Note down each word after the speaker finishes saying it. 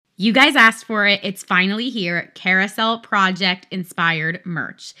You guys asked for it. It's finally here. Carousel Project inspired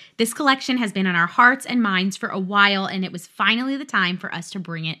merch. This collection has been on our hearts and minds for a while, and it was finally the time for us to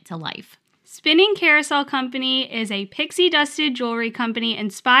bring it to life. Spinning Carousel Company is a pixie-dusted jewelry company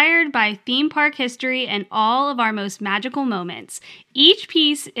inspired by theme park history and all of our most magical moments. Each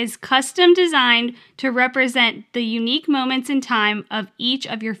piece is custom designed to represent the unique moments in time of each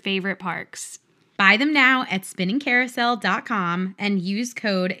of your favorite parks. Buy them now at spinningcarousel.com and use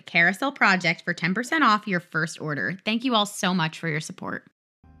code CarouselProject for 10% off your first order. Thank you all so much for your support.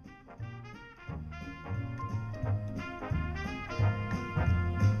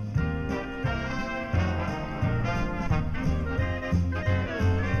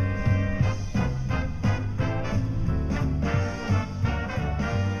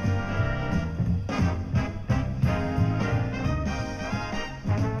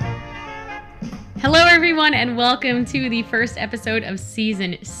 Hello, everyone, and welcome to the first episode of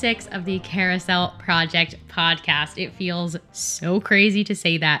Season 6 of the Carousel Project podcast. It feels so crazy to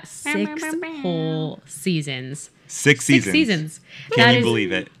say that. 6 whole seasons. 6 seasons. Can you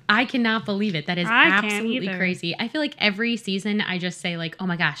believe it? I cannot believe it. That is absolutely crazy. I feel like every season I just say like, oh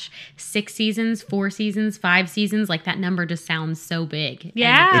my gosh, 6 seasons, 4 seasons, 5 seasons. Like that number just sounds so big.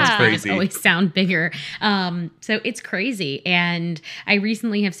 Yeah. It's crazy. Just always sound bigger. So it's crazy. And I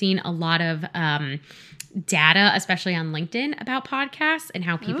recently have seen a lot of data, especially on LinkedIn, about podcasts and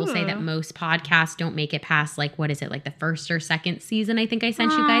how people say that most podcasts don't make it past like, what is it, like the first or second season? I think I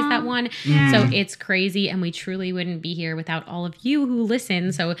sent you guys that one. So it's crazy, and we truly wouldn't be here without all of you who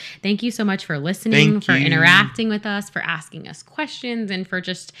listen. So thank you so much for listening, for interacting with us, for asking us questions, and for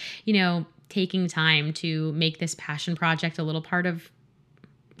just, taking time to make this passion project a little part of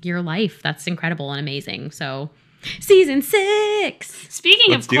your life. That's incredible and amazing. So Season 6.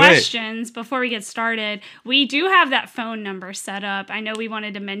 Speaking of questions, before we get started, we do have that phone number set up. I know we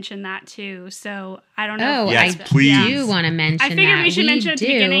wanted to mention that too, so I don't know. Oh, yes, I please. do want to mention that. I figured we should mention it at the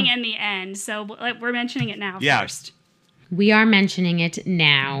beginning and the end, so we're mentioning it now first. We are mentioning it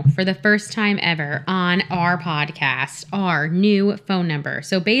now for the first time ever on our podcast, our new phone number.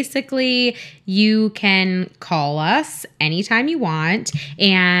 So basically, you can call us anytime you want,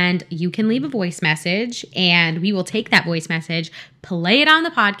 and you can leave a voice message, and we will take that voice message, play it on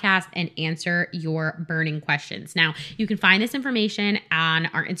the podcast, and answer your burning questions. Now, you can find this information on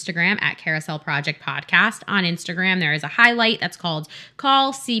our Instagram at Carousel Project Podcast. On Instagram, there is a highlight that's called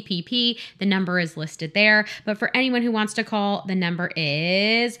Call CPP. The number is listed there. But for anyone who wants to call, the number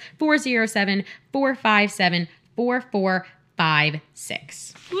is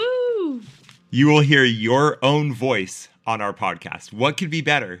 407-457-4456. Woo! You will hear your own voice on our podcast. What could be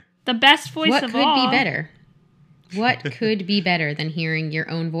better? The best voice of all. What could be better? What could be better than hearing your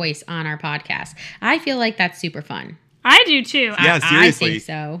own voice on our podcast? I feel like that's super fun. I do too. Yeah, seriously. I think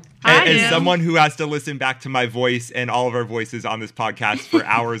so. As someone who has to listen back to my voice and all of our voices on this podcast for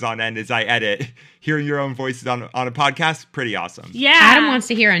hours on end as I edit, hearing your own voices on a podcast, pretty awesome. Yeah. Adam wants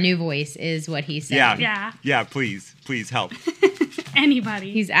to hear a new voice is what he said. Yeah, please Help.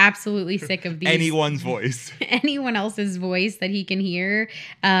 Anybody. He's absolutely sick of these. Anyone's voice. Anyone else's voice that he can hear.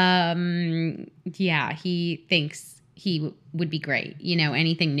 He thinks he would be great,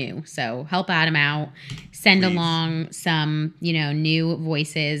 anything new. So help Adam out. Send along some, new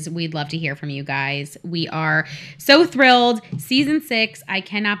voices. We'd love to hear from you guys. We are so thrilled. Season 6, I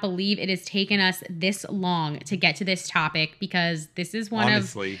cannot believe it has taken us this long to get to this topic, because this is one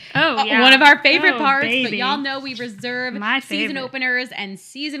of our favorite parts. Baby. But y'all know we reserve season openers and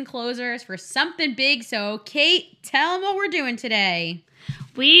season closers for something big. So Kate, tell them what we're doing today.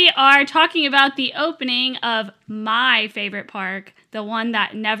 We are talking about the opening of my favorite park, the one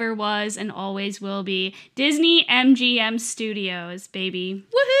that never was and always will be, Disney-MGM Studios, baby.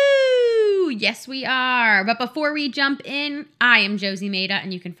 Woohoo! Yes, we are. But before we jump in, I am Josie Maida,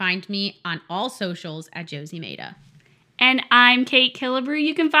 and you can find me on all socials at Josie Maida. And I'm Kate Killebrew.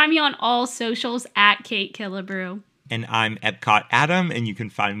 You can find me on all socials at Kate Killebrew. And I'm Epcot Adam, and you can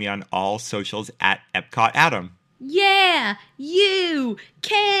find me on all socials at Epcot Adam. Yeah, you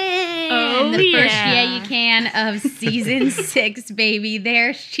can. The first yeah you can of season 6, baby.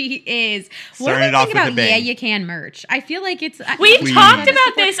 There she is. What do you think about yeah you can merch? I feel like it's we've talked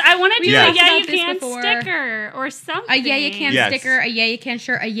about this. I want to do a yeah you can sticker or something. A yeah you can sticker, a yeah you can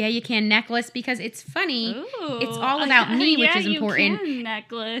shirt, a yeah you can necklace, because it's funny. Ooh, it's all about me, which is important. You can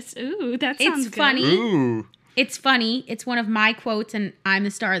necklace. Ooh, that sounds good. Funny. Ooh. It's funny. It's one of my quotes, and I'm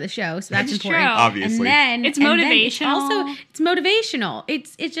the star of the show, so that's important. True. Obviously. And then it's motivational. It's motivational.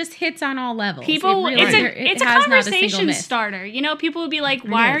 It just hits on all levels. People, it's a conversation starter. People would be like,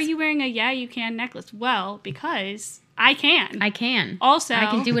 "Why are you wearing a yeah you can necklace?" Well, because I can. I can. Also, I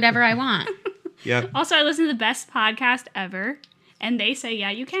can do whatever I want. Yep. Also, I listen to the best podcast ever, and they say,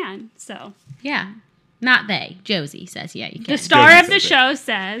 yeah, you can. So, Yeah. Not they. Josie says, yeah, you can. the star Josie of the says it. show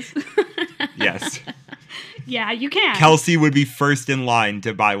says, Yes. yeah, you can. Kelsey would be first in line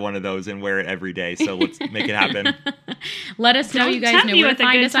to buy one of those and wear it every day. So let's make it happen. Let us know. Don't You guys tempt know me where to with a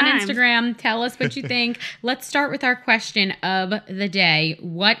find good us on time. Instagram. Tell us what you think. Let's start with our question of the day.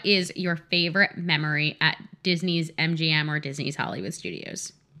 What is your favorite memory at Disney's MGM or Disney's Hollywood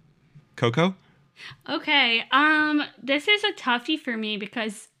Studios? Coco? Okay, this is a toughie for me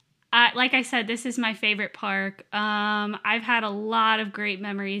because, like I said, this is my favorite park. I've had a lot of great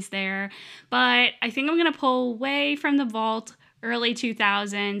memories there, but I think I'm gonna pull away from the vault early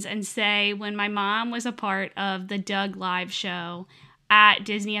 2000s and say when my mom was a part of the Doug Live show at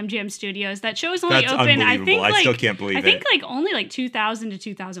Disney-MGM Studios. That show was only That's open, I unbelievable. think, I still can't believe I think it. like only like 2000 to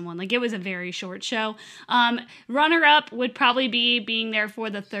 2001. Like it was a very short show. Runner up would probably be being there for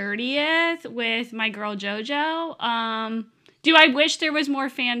the 30th with my girl JoJo. Do I wish there was more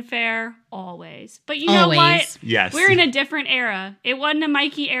fanfare? Always. But you know what? Always. Yes. We're in a different era. It wasn't a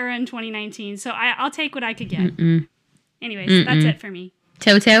Mikey era in 2019, so I'll take what I could get. Anyways, that's it for me.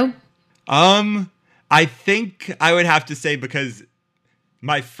 Toto? I think I would have to say because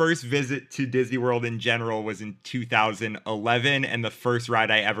my first visit to Disney World in general was in 2011, and the first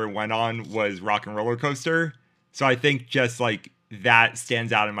ride I ever went on was Rock and Roller Coaster. So I think just like that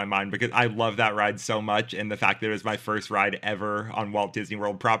stands out in my mind because I love that ride so much, and the fact that it was my first ride ever on Walt Disney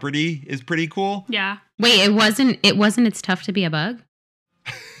World property is pretty cool. Yeah. Wait, it wasn't It's Tough to Be a Bug?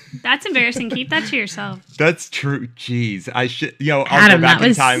 That's embarrassing. Keep that to yourself. That's true. Jeez, I should. I'll Adam, go back that in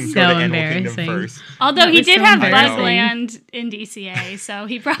was time, go so to Animal embarrassing. Kingdom first. Although That he was did so have embarrassing. Bugland in DCA, so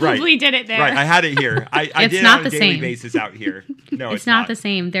he probably did it there. Right, I had it here. I It's did it not on a the daily same. basis out here. No, It's not the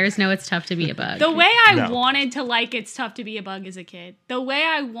same. There's no It's Tough to Be a Bug. The way I No. wanted to like It's Tough to Be a Bug as a kid. The way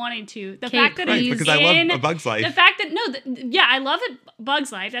I wanted to. The Kate, fact that please. it's Because I in... love A Bug's Life. The fact that... No, I love it,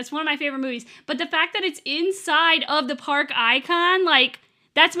 Bug's Life. That's one of my favorite movies. But the fact that it's inside of the park icon, like...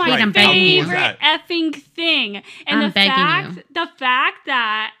 That's my Right, I'm begging you. favorite effing thing. And I'm begging you. the fact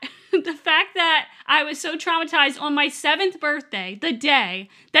that I was so traumatized on my 7th birthday, the day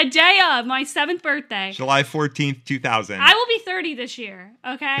of my 7th birthday. July 14th, 2000. I will be 30 this year,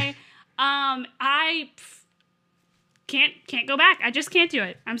 okay? I can't go back. I just can't do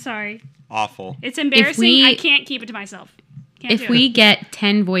it. I'm sorry. Awful. It's embarrassing. we- I can't keep it to myself. Can't If do we it. get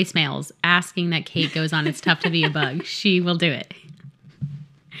 10 voicemails asking that Kate goes on It's Tough to Be a Bug, she will do it.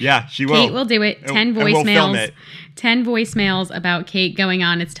 Yeah, she will. Kate will do it. 10 And we'll film voicemails. it. 10 voicemails about Kate going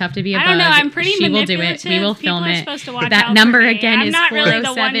on It's Tough to Be a Bug. I don't know. I'm pretty She will do manipulative. it. We will People film are it. supposed to watch That out number for me. again I'm is not really the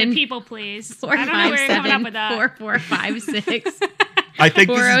one 407 that people please. I don't know where you're coming up with that. 4456. I think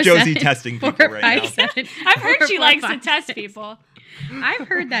this is 407 Josie testing people right now. 457 I've heard she likes to 4456. test people. I've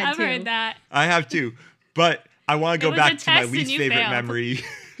heard that I've too. heard that. I have too. But I want to It go was back a to my test and least you favorite failed. memory.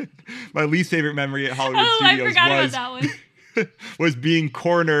 My least favorite memory at Hollywood Oh, I Studios forgot about that one. was being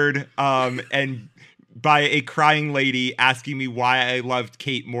cornered and by a crying lady asking me why I loved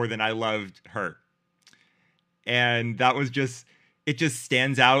Kate more than I loved her. And that was it just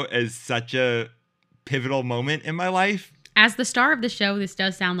stands out as such a pivotal moment in my life. As the star of the show, this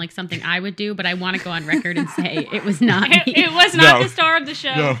does sound like something I would do, but I want to go on record and say it was not me. It was not No. the star of the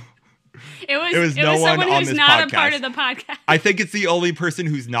show. No, It was no one someone on who's this not a podcast. part of the podcast. I think it's the only person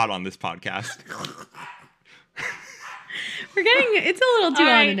who's not on this podcast. We're getting, it's a little too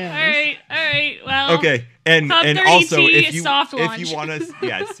on the nose. All right. Well, Okay, and Club and 30 also T if you soft if launch. you want us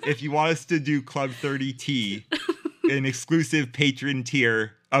if you want us to do Club 30T, an exclusive patron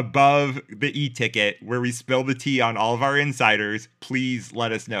tier above the e-ticket where we spill the tea on all of our insiders, please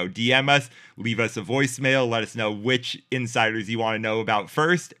let us know. DM us, leave us a voicemail, let us know which insiders you want to know about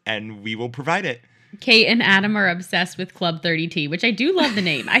first, and we will provide it. Kate and Adam are obsessed with Club 30T, which I do love the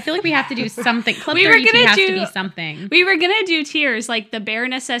name. I feel like we have to do something. Club We were 30T gonna has to do- be something. We were gonna do tiers like the Bare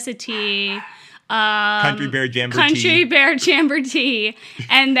Necessity, Country Bear Jamber Country Tea. Bear Chamber Tea,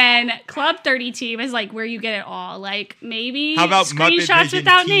 and then Club 30 Tea was like where you get it all. Like maybe How about Muppet screenshots Vision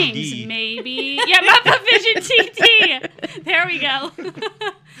without TD? names. Maybe Muppet Vision TD. There we go.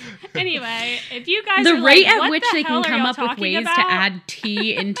 Anyway, if you guys The are rate like, at what which the they hell can are come y'all up with talking ways about? to add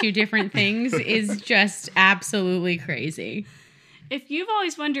tea into different things is just absolutely crazy. If you've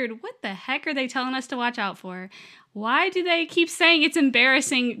always wondered what the heck are they telling us to watch out for, why do they keep saying it's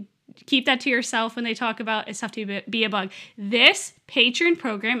embarrassing? Keep that to yourself when they talk about It's Tough to Be a Bug. This patron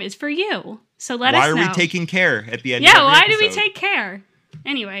program is for you. So let Why us know. are we taking care at the end of Yeah, every why do we episode? take care?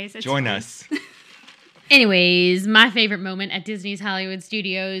 Anyways, it's Join fine. us. Anyways, my favorite moment at Disney's Hollywood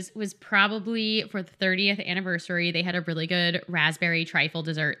Studios was probably for the 30th anniversary. They had a really good raspberry trifle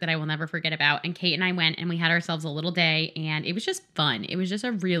dessert that I will never forget about. And Kate and I went and we had ourselves a little day and it was just fun. It was just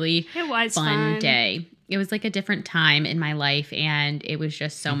a really fun day. It was like a different time in my life and it was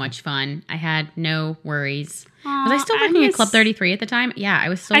just so much fun. I had no worries. Was I still working at Club 33 at the time? Yeah, I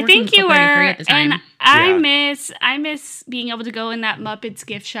was still working at Club 33 at the time. And I miss being able to go in that Muppets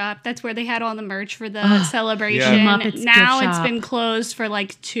gift shop. That's where they had all the merch for the celebration. Yeah. Muppets now gift it's shop. been closed for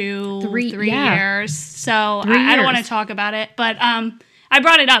like three yeah. years. So 3 I don't years. want to talk about it. But I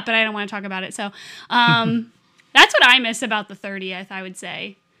brought it up, but I don't want to talk about it. So that's what I miss about the 30th, I would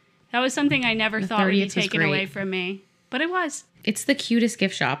say. That was something I never thought would be taken away from me. But it was. It's the cutest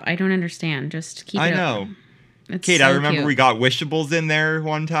gift shop. I don't understand. Just keep it I up. know. It's Kate, so I remember cute. we got Wishables in there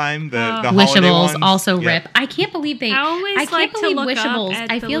one time. The holiday Wishables ones. also Yeah. rip. I can't believe they. I always can't like to believe look Wishables. up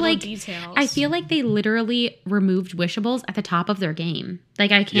at I the feel little like details. I feel like they literally removed Wishables at the top of their game.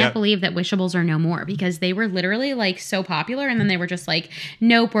 Like I can't Yep. believe that Wishables are no more because they were literally like so popular, and then they were just like,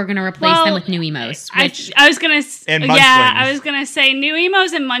 nope, we're gonna replace them with new emos. Which I was gonna And I Munchlings. was gonna say new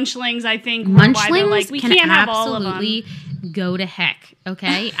emos and munchlings. I think were why they're Munchlings like we can can't have all of them. absolutely go to heck.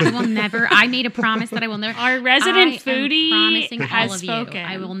 Okay, I will never. I made a promise that I will never. Our resident I am foodie promising has all of spoken. you,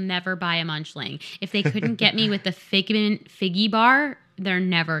 I will never buy a Munchling. If they couldn't get me with the Figment Figgy bar, they're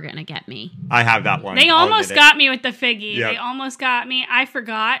never gonna get me. I have that one. They I'll almost admit it. got me with the figgy. Yep. They almost got me. I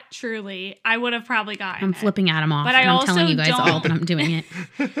forgot. Truly, I would have probably gotten. I'm it. flipping Adam off, But and I I'm telling also you guys don't- all that I'm doing it.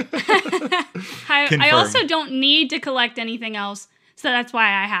 I Confirmed. also don't need to collect anything else, so that's why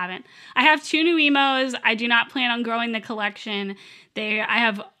I haven't. I have 2 new emos. I do not plan on growing the collection. I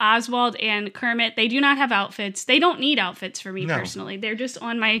have Oswald and Kermit. They do not have outfits. They don't need outfits for me No. personally. They're just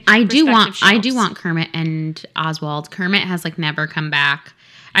on my. I do respective want shelves. Kermit and Oswald. Kermit has like never come back.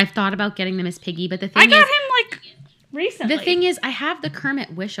 I've thought about getting them as Piggy, but the thing I got is, him like recently. the thing is, I have the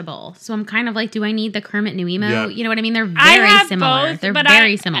Kermit Wishable, so I'm kind of like, do I need the Kermit new emo? Yeah. You know what I mean? They're I very have similar. both, They're but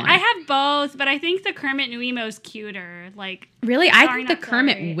very similar. I have both, but I think the Kermit new emo is cuter. Like Really, I Sorry, think the not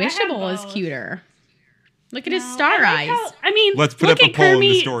Kermit sorry. I have Wishable is both. cuter. Look at no, his star I like eyes. how- I mean, Let's put look up a at poll in the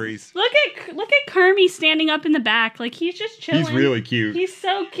Kermit- stories. Look at Kermit standing up in the back, like he's just chilling. He's really cute. He's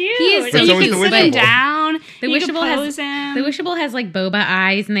so cute. He is And so you cute, can but- sit him down. The you can Wishable has pose him. the Wishable has like boba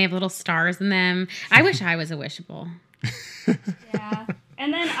eyes, and they have little stars in them. I wish I was a Wishable. Yeah.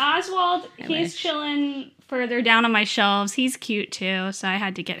 And then Oswald, he's wish. chilling further down on my shelves. He's cute too, so I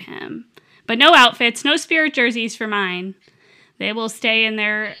had to get him. But no outfits, no spirit jerseys for mine. They will stay in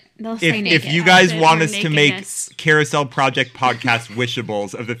their. They'll stay If naked. you guys Outfit want or us to make nakedness. Carousel Project podcast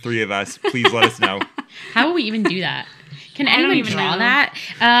wishables of the 3 of us, please let us know. How will we even do that? Can I don't anyone even draw know. that?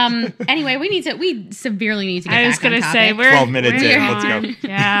 Anyway, we severely need to get I was back on gonna topic. say we're 12 minutes we're in, let's go. gone.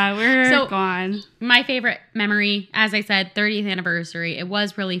 Yeah, we're So- gone. My favorite memory, as I said, 30th anniversary. It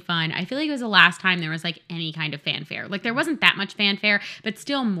was really fun. I feel like it was the last time there was like any kind of fanfare. Like there wasn't that much fanfare, but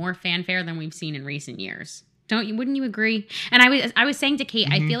still more fanfare than we've seen in recent years. Wouldn't you agree? And I was saying to Kate,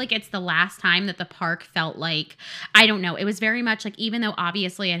 I feel like it's the last time that the park felt like, I don't know, it was very much like, even though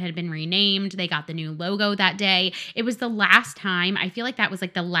obviously it had been renamed, they got the new logo that day. It was the last time, I feel like that was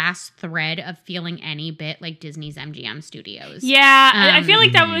like the last thread of feeling any bit like Disney's MGM Studios. Yeah, I feel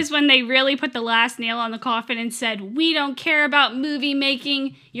like that Mhm. was when they really put the last nail on the coffin and said, we don't care about movie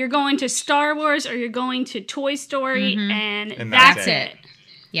making. You're going to Star Wars or you're going to Toy Story, and And that's that's it.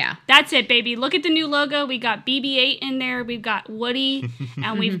 Yeah. That's it, baby. Look at the new logo. We got BB-8 in there. We've got Woody,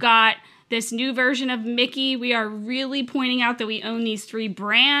 and we've got this new version of Mickey. We are really pointing out that we own these 3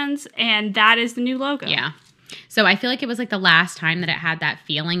 brands, and that is the new logo. Yeah. So I feel like it was like the last time that it had that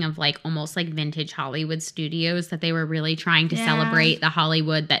feeling of like almost like vintage Hollywood studios, that they were really trying to celebrate the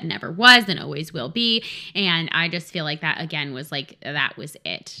Hollywood that never was and always will be. And I just feel like that again was like, that was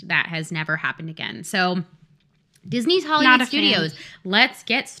it. That has never happened again. So Disney's Not Hollywood a Studios. Let's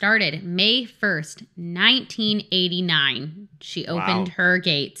get started. May 1st, 1989. She opened Wow. her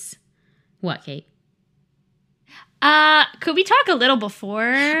gates. What, Kate? Could we talk a little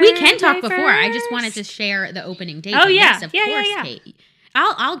before? We can talk May before. I just 1st? wanted to share the opening date. Oh, And yeah. yes, of Yeah, course, yeah. Kate.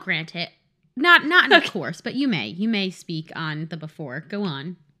 I'll grant it. Not of course, but you may speak on the before. Go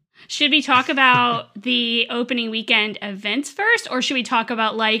on. Should we talk about the opening weekend events first, or should we talk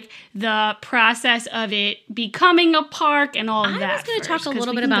about like the process of it becoming a park and all of that? I was going to talk first? a 'Cause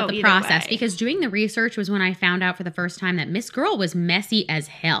little we bit can about go the either process way. because doing the research was when I found out for the first time that Miss Girl was messy as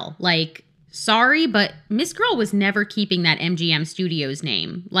hell. Like, sorry, but Miss Girl was never keeping that MGM Studios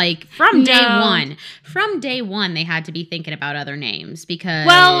name. Like, from day No. one. From day one, they had to be thinking about other names because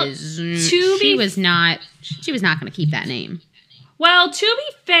Well, she was not going to keep that name. Well, to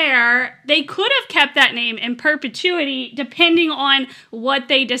be fair, they could have kept that name in perpetuity depending on what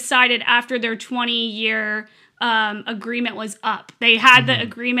they decided after their 20-year agreement was up. They had the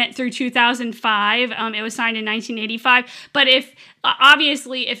agreement through 2005. It was signed in 1985. But if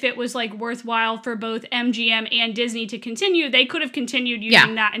it was like worthwhile for both MGM and Disney to continue, they could have continued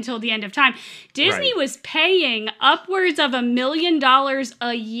using that until the end of time. Disney was paying upwards of $1 million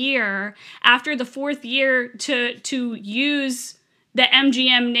a year after the fourth year to use the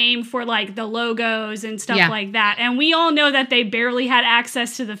MGM name for like the logos and stuff like that. And we all know that they barely had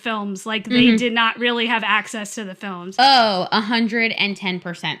access to the films. Like they did not really have access to the films. Oh,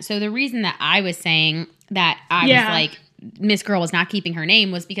 110%. So the reason that I was saying that I was like, Miss Girl was not keeping her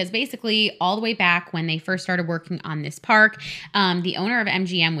name was because basically all the way back when they first started working on this park, the owner of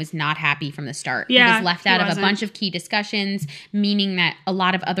MGM was not happy from the start. He was left out of a bunch of key discussions, meaning that a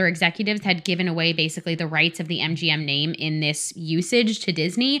lot of other executives had given away basically the rights of the MGM name in this usage to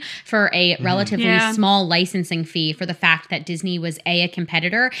Disney for a relatively small licensing fee for the fact that Disney was A,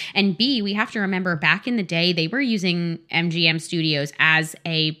 competitor, and B, we have to remember back in the day, they were using MGM Studios as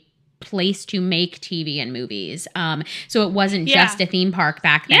a place to make TV and movies. So it wasn't just a theme park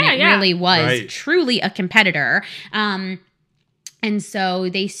back then. It really was truly a competitor. And so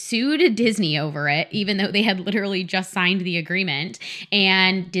they sued Disney over it, even though they had literally just signed the agreement.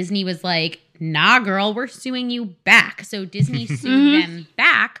 And Disney was like, nah, girl, we're suing you back. So Disney sued them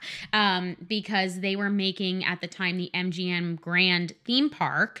back because they were making, at the time, the MGM Grand theme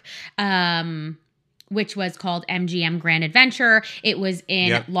park, which was called MGM Grand Adventure. It was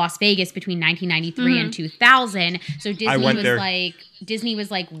in Las Vegas between 1993 and 2000. So Disney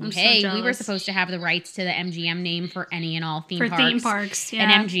was like, hey, we were supposed to have the rights to the MGM name for any and all theme parks.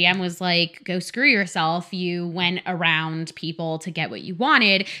 And MGM was like, go screw yourself. You went around people to get what you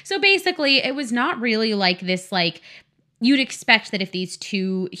wanted. So basically, it was not really like this, like, you'd expect that if these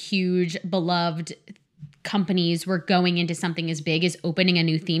two huge, beloved companies were going into something as big as opening a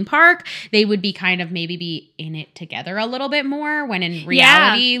new theme park, they would be kind of maybe be in it together a little bit more, when in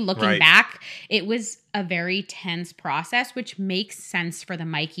reality, looking back, it was a very tense process, which makes sense for the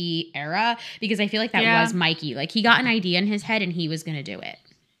Mikey era, because I feel like that was Mikey. Like, he got an idea in his head and he was going to do it.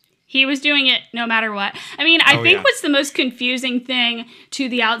 He was doing it no matter what. I mean, I think what's the most confusing thing to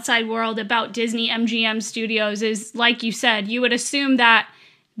the outside world about Disney MGM Studios is, like you said, you would assume that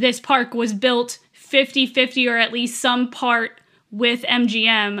this park was built 50-50 or at least some part with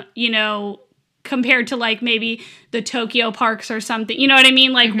MGM, you know, compared to like maybe the Tokyo parks or something. You know what I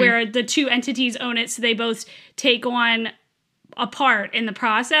mean? Like where the two entities own it, so they both take on a part in the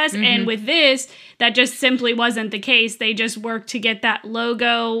process. And with this, that just simply wasn't the case. They just worked to get that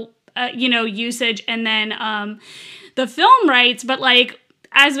logo, usage, and then the film rights. But like,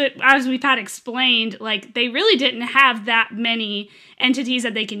 as we've had explained, like, they really didn't have that many entities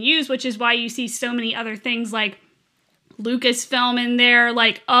that they can use, which is why you see so many other things like Lucasfilm in there,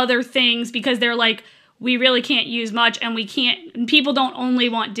 like other things, because they're like, we really can't use much, and we can't, people don't only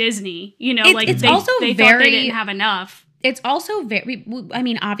want Disney, you know, they thought they didn't have enough. It's also very, I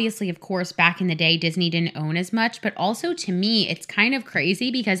mean, obviously, of course, back in the day, Disney didn't own as much, but also to me, it's kind of crazy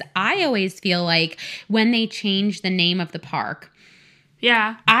because I always feel like when they changed the name of the park,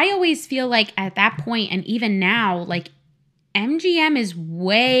 I always feel like at that point, and even now, like, MGM is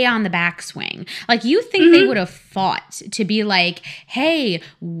way on the backswing. Like, you think they would have fought to be like, hey,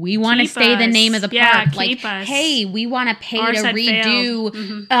 we want to stay the name of the park. Like, hey, we want to pay to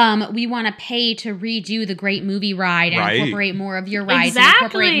redo, we want to pay to redo the Great Movie Ride and incorporate more of your rides and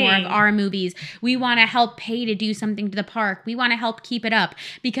incorporate more of our movies. We want to help pay to do something to the park. We want to help keep it up,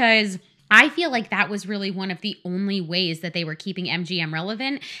 because I feel like that was really one of the only ways that they were keeping MGM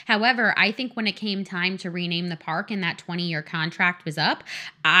relevant. However, I think when it came time to rename the park and that 20-year contract was up,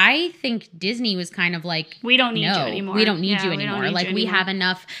 I think Disney was kind of like, we don't need you anymore. We don't need you anymore. Like, we have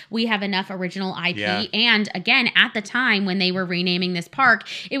enough original IP. Yeah. And again, at the time when they were renaming this park,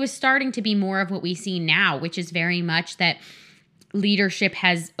 it was starting to be more of what we see now, which is very much that leadership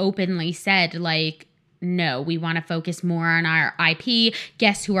has openly said, like, no, we want to focus more on our IP.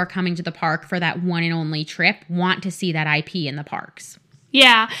 Guests who are coming to the park for that one and only trip want to see that IP in the parks.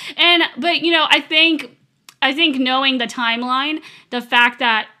 Yeah. But, you know, I think knowing the timeline, the fact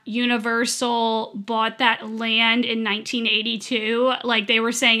that Universal bought that land in 1982. Like, they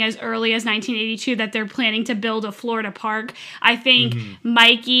were saying as early as 1982 that they're planning to build a Florida park. I think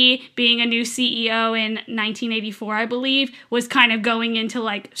Mikey, being a new CEO in 1984, I believe, was kind of going into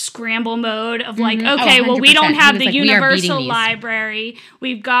like scramble mode of like, okay, well, we don't have the Universal library.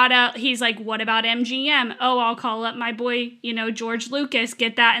 We've got he's like, what about MGM? Oh, I'll call up my boy, George Lucas,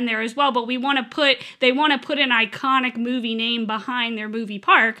 get that in there as well. But they want to put an iconic movie name behind their movie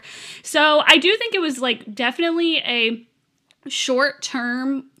park. So I do think it was like definitely a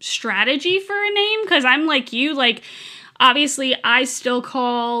short-term strategy for a name, because I'm like you, like, obviously I still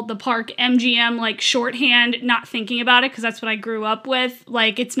call the park MGM, like, shorthand, not thinking about it, because that's what I grew up with.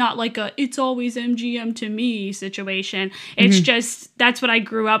 Like, it's not like it's always MGM to me situation. It's just, that's what I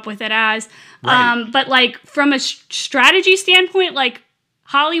grew up with it as. Right. But like from a strategy standpoint, like,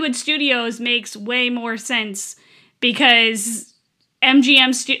 Hollywood Studios makes way more sense, because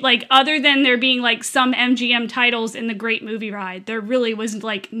MGM, like, other than there being like some MGM titles in the Great Movie Ride, there really was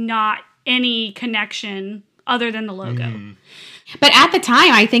like not any connection other than the logo. But at the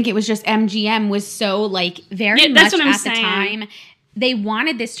time, I think it was just MGM was so like very much at the time. They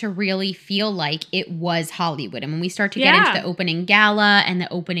wanted this to really feel like it was Hollywood. And when we start to get into the opening gala and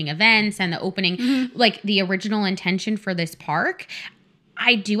the opening events and the opening, like the original intention for this park,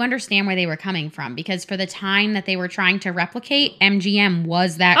 I do understand where they were coming from, because for the time that they were trying to replicate, MGM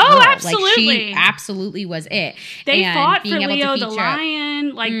was that girl. Oh, absolutely. Like, she absolutely was it. They fought for Leo the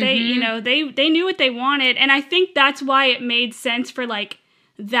Lion. Like, they knew what they wanted. And I think that's why it made sense for, like,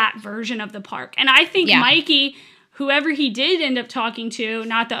 that version of the park. And I think Mikey, whoever he did end up talking to,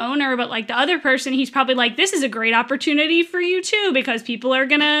 not the owner, but, like, the other person, he's probably like, this is a great opportunity for you, too, because people are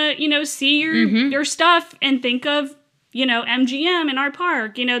going to, see your stuff and think of, MGM in our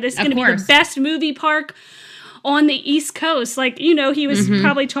park. This is going to be the best movie park on the East Coast. Like, he was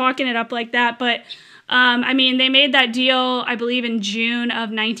probably talking it up like that. But, I mean, they made that deal, I believe, in June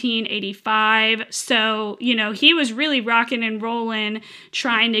of 1985. So, he was really rocking and rolling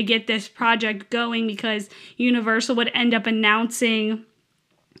trying to get this project going, because Universal would end up announcing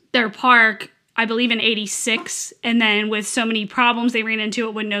their park, I believe, in 86. And then with so many problems they ran into,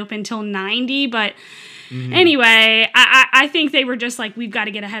 it wouldn't open until 90. But anyway, I think they were just like, we've got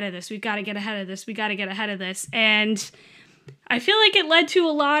to get ahead of this. We've got to get ahead of this. We got to get ahead of this. And I feel like it led to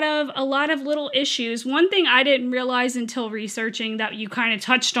a lot of little issues. One thing I didn't realize until researching that you kind of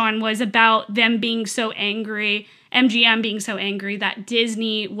touched on was about them being so angry, MGM being so angry that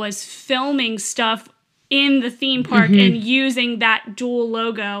Disney was filming stuff in the theme park and using that dual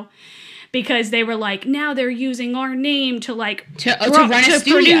logo. Because they were like, now they're using our name to like to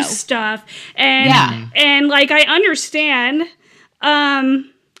produce stuff, and like I understand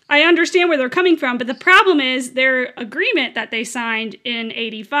where they're coming from, but the problem is their agreement that they signed in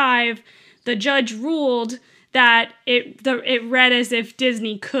 '85. The judge ruled that it read as if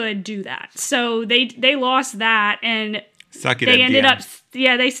Disney could do that, so they lost that, and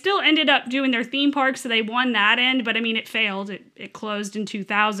they still ended up doing their theme park, so they won that end, but I mean, it failed. It closed in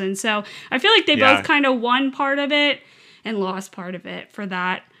 2000. So I feel like they both kind of won part of it and lost part of it for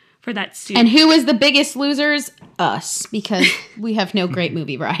that suit. And who was the biggest losers? Us, because we have no Great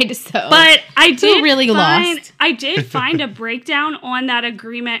Movie Ride. So, but I did lost. I did find a breakdown on that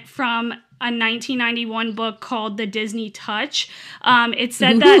agreement from a 1991 book called The Disney Touch. It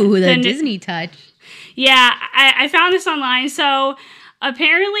said the Disney Touch. Yeah, I found this online. So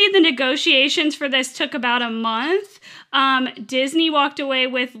apparently the negotiations for this took about a month. Disney walked away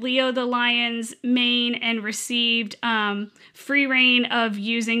with Leo the Lion's mane and received free reign of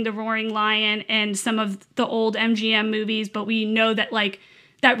using the Roaring Lion in some of the old MGM movies, but we know that like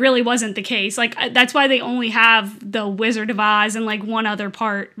that really wasn't the case. Like, that's why they only have the Wizard of Oz and like one other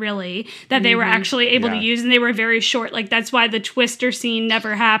part really that they were actually able to use, and they were very short. Like, that's why the Twister scene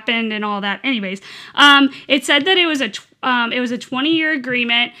never happened and all that. Anyways, it said that it was a 20-year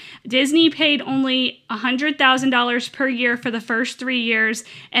agreement. Disney paid only $100,000 per year for the first 3 years,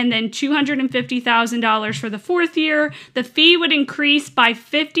 and then $250,000 for the fourth year. The fee would increase by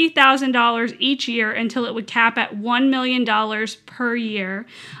 $50,000 each year until it would cap at $1 million per year.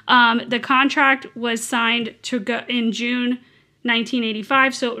 The contract was signed to go in June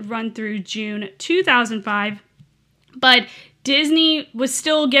 1985, so it would run through June 2005. But Disney was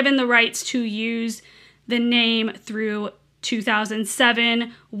still given the rights to use the name through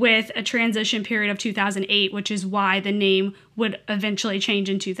 2007 with a transition period of 2008, which is why the name would eventually change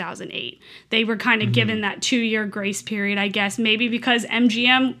in 2008. They were kind of given that 2-year grace period, I guess, maybe because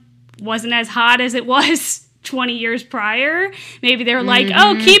MGM wasn't as hot as it was 20 years prior. Maybe they were like,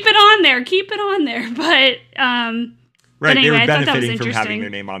 oh, keep it on there. But Right, anyway, they were I thought that was benefiting from having interesting. their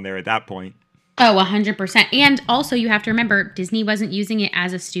name on there at that point. Oh, 100%. And also, you have to remember, Disney wasn't using it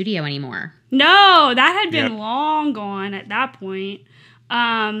as a studio anymore. No, that had been long gone at that point.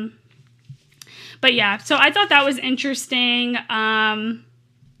 But yeah, so I thought that was interesting.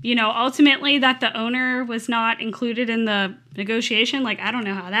 Ultimately that the owner was not included in the negotiation. Like, I don't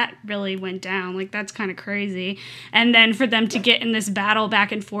know how that really went down. Like, that's kind of crazy. And then for them to get in this battle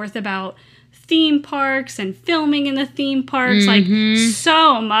back and forth about theme parks and filming in the theme parks, like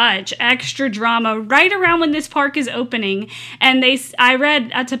so much extra drama right around when this park is opening. And I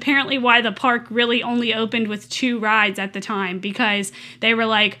read that's apparently why the park really only opened with 2 rides at the time, because they were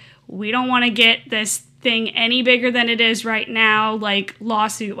like, we don't want to get this thing any bigger than it is right now, like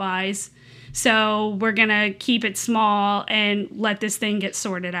lawsuit wise. So we're going to keep it small and let this thing get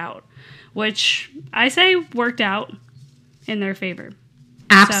sorted out, which I say worked out in their favor.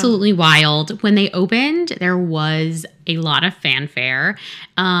 Absolutely wild. When they opened, there was a lot of fanfare.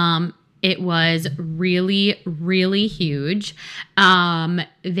 It was really, really huge.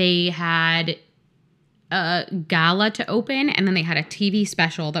 They had a gala to open, and then they had a TV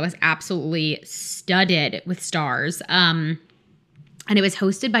special that was absolutely studded with stars. And it was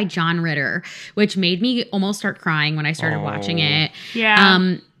hosted by John Ritter, which made me almost start crying when I started watching it.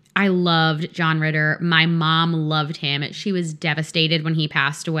 Yeah. I loved John Ritter. My mom loved him. She was devastated when he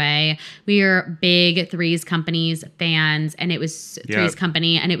passed away. We are big Three's Company's fans, and it was Three's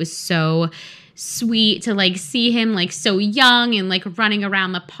Company, and it was so sweet to like see him like so young and like running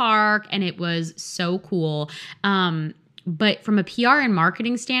around the park, and it was so cool. But from a PR and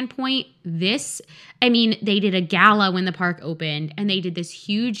marketing standpoint, they did a gala when the park opened, and they did this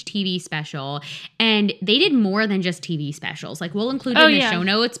huge TV special, and they did more than just TV specials. Like, we'll include it in the show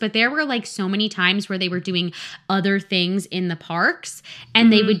notes, but there were like so many times where they were doing other things in the parks,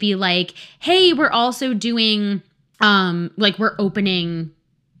 and they would be like, hey, we're also doing, we're opening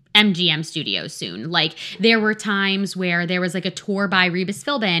MGM Studios soon. Like, there were times where there was like a tour by Rebus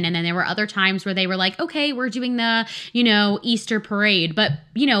Philbin, and then there were other times where they were like, okay, we're doing the, Easter parade, but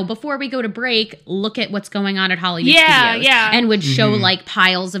before we go to break, look at what's going on at Hollywood Studios. And would show like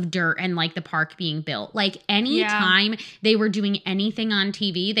piles of dirt and like the park being built. Like, any time they were doing anything on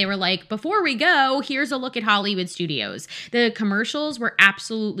TV, they were like, before we go, here's a look at Hollywood Studios. The commercials were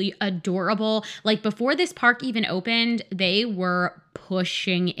absolutely adorable. Like, before this park even opened, they were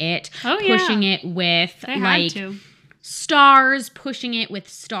pushing it with stars, pushing it with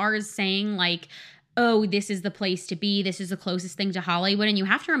stars saying like, oh, this is the place to be, this is the closest thing to Hollywood. And you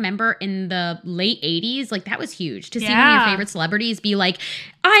have to remember, in the late 80s, like, that was huge to see one of your favorite celebrities be like,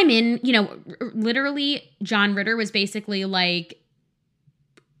 I'm in, literally John Ritter was basically like,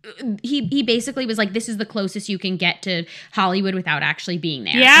 he basically was like, this is the closest you can get to Hollywood without actually being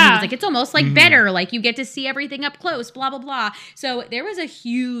there. And he was like, it's almost like better. Like, you get to see everything up close, blah, blah, blah. So there was a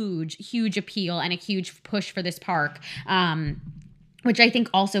huge, huge appeal and a huge push for this park, which I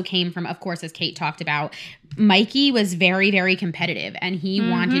think also came from, of course, as Kate talked about, Mikey was very, very competitive, and he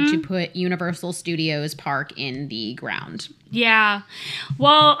wanted to put Universal Studios Park in the ground. Yeah.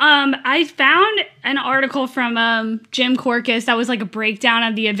 Well, I found an article from Jim Korkis that was like a breakdown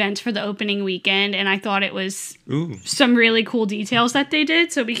of the events for the opening weekend, and I thought it was some really cool details that they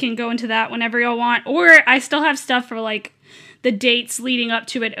did, so we can go into that whenever y'all want. Or I still have stuff for like the dates leading up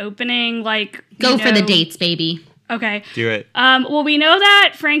to it opening. Like, go for the dates, baby. Okay. Do it. Well, we know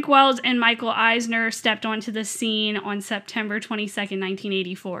that Frank Wells and Michael Eisner stepped onto the scene on September 22nd,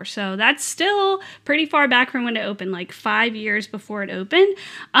 1984. So that's still pretty far back from when it opened, like 5 years before it opened.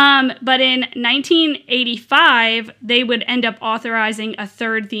 But in 1985, they would end up authorizing a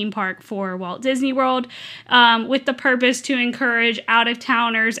 3rd theme park for Walt Disney World, with the purpose to encourage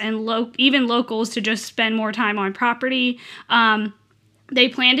out-of-towners and even locals to just spend more time on property. They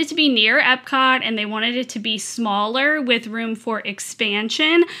planned it to be near Epcot, and they wanted it to be smaller with room for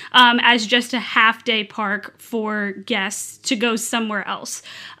expansion, as just a half-day park for guests to go somewhere else.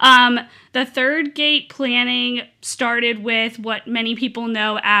 The 3rd gate planning started with what many people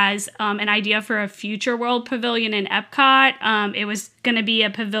know as an idea for a Future World pavilion in Epcot. It was going to be a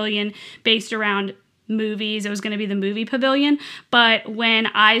pavilion based around movies. It was going to be the movie pavilion. But when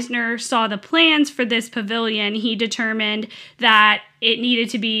Eisner saw the plans for this pavilion, he determined that it needed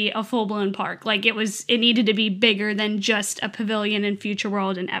to be a full-blown park. Like, it needed to be bigger than just a pavilion in Future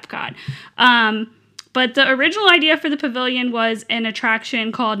World and Epcot. But the original idea for the pavilion was an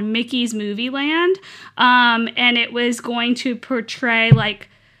attraction called Mickey's Movie Land. And it was going to portray like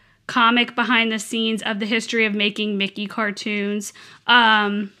comic behind the scenes of the history of making Mickey cartoons.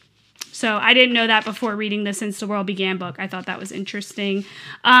 So I didn't know that before reading the Since the World Began book. I thought that was interesting.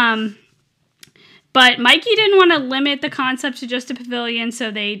 But Mikey didn't want to limit the concept to just a pavilion,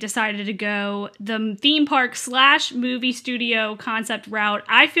 so they decided to go the theme park / movie studio concept route.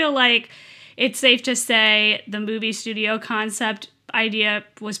 I feel like it's safe to say the movie studio concept idea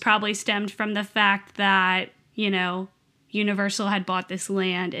was probably stemmed from the fact that, Universal had bought this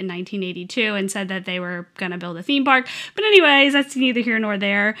land in 1982 and said that they were going to build a theme park. But anyways, that's neither here nor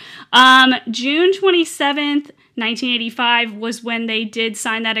there. June 27th, 1985 was when they did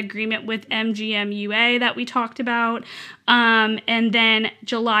sign that agreement with MGM UA that we talked about. And then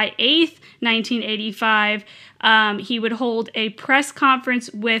July 8th, 1985, he would hold a press conference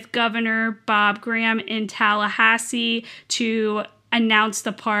with Governor Bob Graham in Tallahassee to announce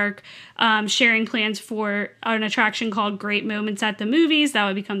the park, sharing plans for an attraction called Great Moments at the Movies. That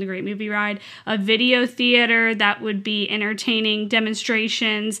would become the Great Movie Ride. A video theater that would be entertaining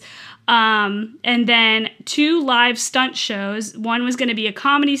demonstrations. And then 2 live stunt shows. One was going to be a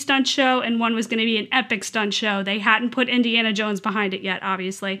comedy stunt show, and one was going to be an epic stunt show. They hadn't put Indiana Jones behind it yet,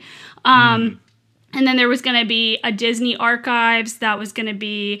 obviously. And then there was going to be a Disney Archives. That was going to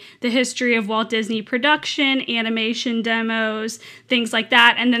be the history of Walt Disney production, animation demos, things like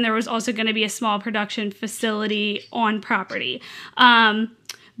that. And then there was also going to be a small production facility on property.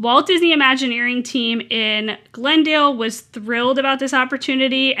 Walt Disney Imagineering team in Glendale was thrilled about this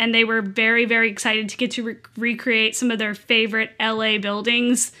opportunity, and they were very, very excited to get to recreate some of their favorite LA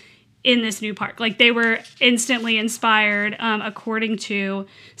buildings in this new park. Like, they were instantly inspired, according to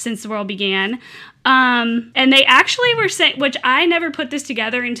Since the World Began. And they actually were saying, which I never put this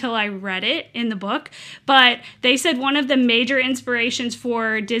together until I read it in the book, but they said one of the major inspirations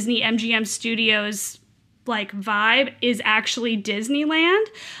for Disney-MGM Studios vibe is actually Disneyland.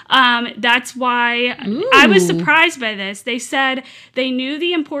 That's why I was surprised by this. They said they knew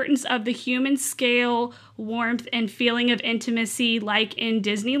the importance of the human scale, warmth, and feeling of intimacy like in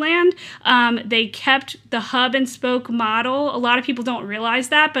Disneyland. They kept the hub and spoke model. A lot of people don't realize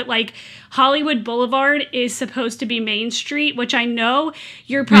that, but Hollywood Boulevard is supposed to be Main Street, which I know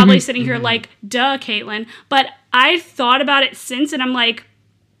you're probably sitting here duh, Caitlin. But I've thought about it since, and I'm like,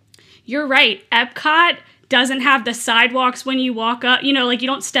 you're right. Epcot doesn't have the sidewalks when you walk up. You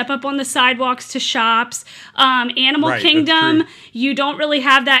don't step up on the sidewalks to shops. Animal Kingdom, you don't really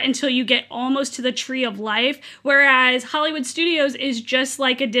have that until you get almost to the Tree of Life. Whereas Hollywood Studios is just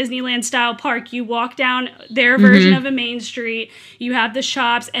like a Disneyland style park. You walk down their version of a Main Street, you have the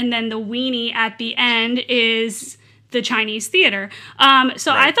shops, and then the weenie at the end is the Chinese theater. I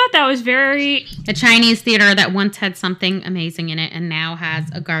thought that was very... A Chinese theater that once had something amazing in it and now has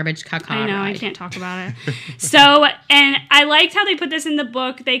a garbage caca I know, ride. I can't talk about it. And I liked how they put this in the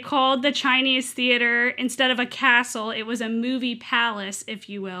book. They called the Chinese theater, instead of a castle, it was a movie palace, if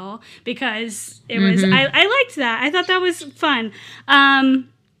you will, because it was... I liked that. I thought that was fun.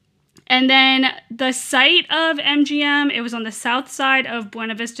 And then the site of MGM, it was on the south side of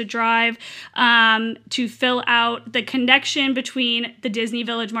Buena Vista Drive, to fill out the connection between the Disney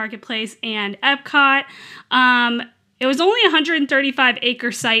Village Marketplace and Epcot. It was only a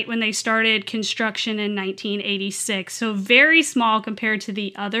 135-acre site when they started construction in 1986, so very small compared to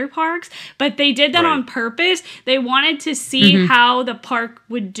the other parks, but they did that on purpose. They wanted to see how the park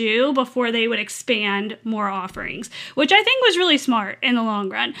would do before they would expand more offerings, which I think was really smart in the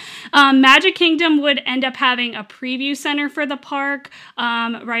long run. Magic Kingdom would end up having a preview center for the park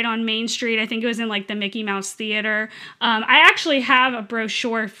right on Main Street. I think it was in the Mickey Mouse Theater. I actually have a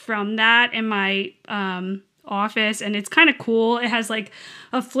brochure from that in my... office, and it's kind of cool. It has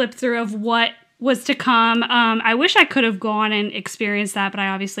a flip through of what was to come. I wish I could have gone and experienced that, but I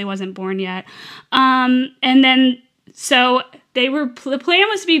obviously wasn't born yet. And then so the plan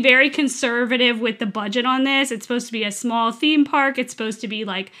was to be very conservative with the budget on this. It's supposed to be a small theme park. It's supposed to be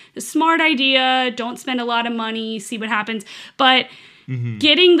the smart idea. Don't spend a lot of money, see what happens. But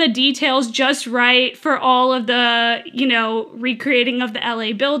getting the details just right for all of the, recreating of the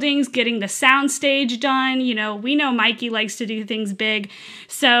LA buildings, getting the soundstage done. We know Mikey likes to do things big.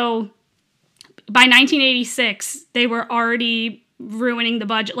 So by 1986, they were already ruining the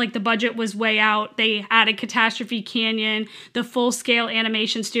budget. The budget was way out. They added Catastrophe Canyon, the full-scale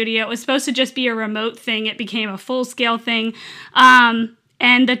animation studio. It was supposed to just be a remote thing. It became a full-scale thing.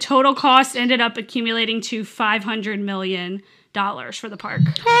 And the total cost ended up accumulating to $500 million for the park.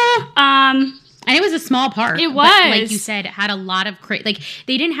 And it was a small park. It was. But like you said, it had a lot of like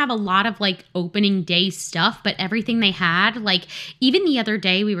they didn't have a lot of like opening day stuff, but everything they had, like even the other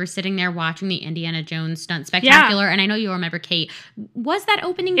day we were sitting there watching the Indiana Jones Stunt Spectacular, and I know you'll remember, Kate, was that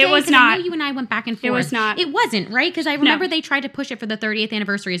opening day? It was not. I know you and I went back and forth. It was not. It wasn't, right? Because I remember they tried to push it for the 30th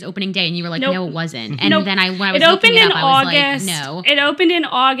anniversary as opening day, and you were like, no, it wasn't. And then when I was looking it up, I was like, no. It opened in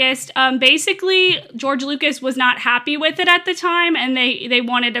August. Basically, George Lucas was not happy with it at the time, and they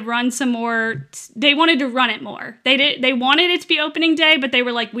wanted to run some more. They wanted to run it more. They wanted it to be opening day, but they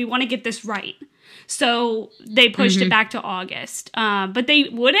were like, we want to get this right. So they pushed it back to August. But they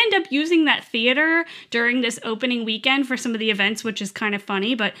would end up using that theater during this opening weekend for some of the events, which is kind of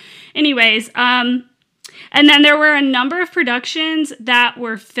funny. But anyways, and then there were a number of productions that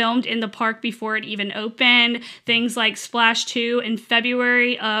were filmed in the park before it even opened. Things like Splash 2 in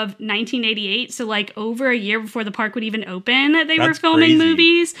February of 1988. So like over a year before the park would even open, they were filming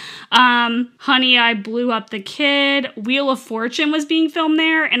movies. Honey, I Blew Up the Kid. Wheel of Fortune was being filmed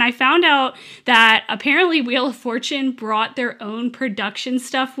there. And I found out that apparently Wheel of Fortune brought their own production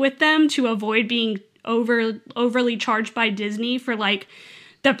stuff with them to avoid being overly charged by Disney for like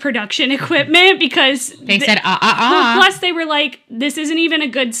the production equipment, because they said, plus they were like, this isn't even a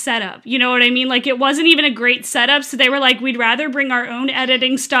good setup. You know what I mean? Like, it wasn't even a great setup. So they were like, we'd rather bring our own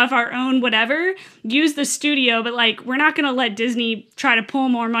editing stuff, our own whatever, use the studio, but like, we're not going to let Disney try to pull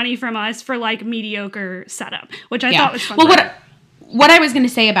more money from us for like mediocre setup, which I thought was fun. Well, what I was going to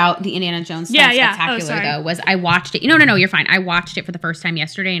say about the Indiana Jones Spectacular, though, was I watched it. No, you're fine. I watched it for the first time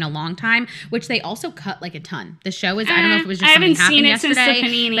yesterday in a long time, which they also cut like a ton. The show is, I don't know if it was just something happened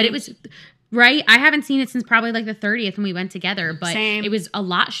yesterday, but it was, right? I haven't seen it since probably like the 30th when we went together, but it was a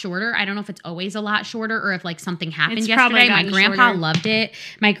lot shorter. I don't know if it's always a lot shorter or if like something happened yesterday. My grandpa loved it.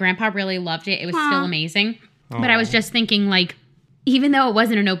 My grandpa really loved it. It was still amazing. But I was just thinking, like, even though it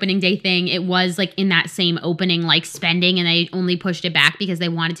wasn't an opening day thing, it was like in that same opening like spending, and they only pushed it back because they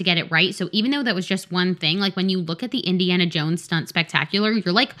wanted to get it right. So even though that was just one thing, like when you look at the Indiana Jones Stunt Spectacular,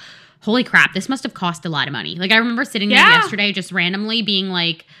 you're like, holy crap, this must have cost a lot of money. Like I remember sitting there yesterday just randomly being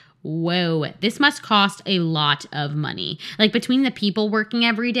like, whoa, this must cost a lot of money. Like between the people working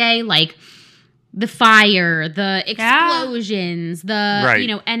every day, like the fire, the explosions, you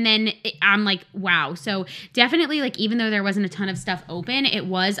know, and then I'm like, wow. So definitely, like, even though there wasn't a ton of stuff open, it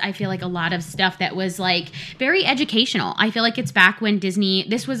was, I feel like, a lot of stuff that was like very educational. I feel like it's back when Disney,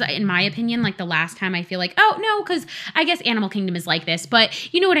 this was, in my opinion, like the last time I feel like, oh no, because I guess Animal Kingdom is like this,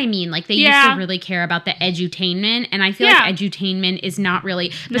 but you know what I mean? Like they used to really care about the edutainment, and I feel like edutainment is not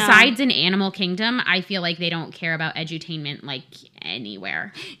really, besides in Animal Kingdom, I feel like they don't care about edutainment like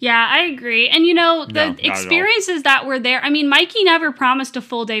anywhere. Yeah, I agree. And you know, the experiences that were there, I mean, Mikey never promised a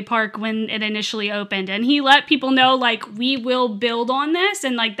full day park when it initially opened, and he let people know like, we will build on this,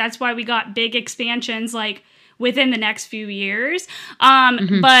 and like that's why we got big expansions like within the next few years.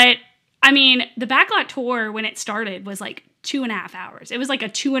 But I mean, the backlot tour when it started was like 2.5 hours. It was like a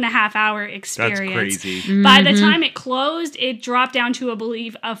 2.5 hour experience. That's crazy. By the time it closed, it dropped down to, I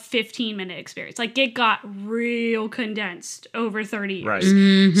believe, a 15-minute experience. Like it got real condensed over 30 years.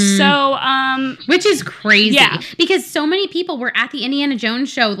 Right. So, which is crazy because so many people were at the Indiana Jones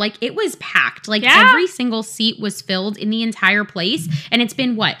show. Like it was packed. Like every single seat was filled in the entire place. And it's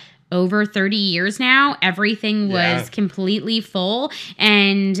been what? Over 30 years now. Everything was completely full.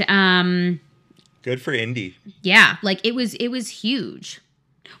 And, good for Indy. Yeah, like it was huge.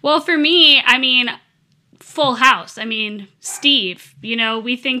 Well, for me, I mean, Full House. I mean, Steve. You know,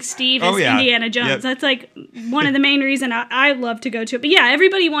 we think Steve is Indiana Jones. Yep. That's like one of the main reasons I love to go to it. But yeah,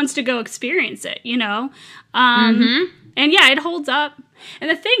 everybody wants to go experience it, you know? And yeah, it holds up.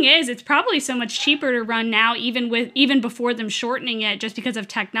 And the thing is, it's probably so much cheaper to run now, even before them shortening it, just because of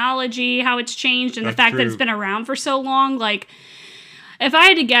technology, how it's changed, and the fact that it's been around for so long. Like, if I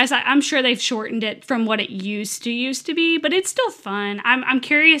had to guess, I'm sure they've shortened it from what it used to be, but it's still fun. I'm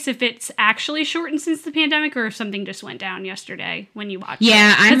curious if it's actually shortened since the pandemic or if something just went down yesterday when you watched it.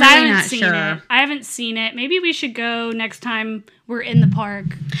 Yeah, I'm really not sure. I haven't seen it. Maybe we should go next time we're in the park.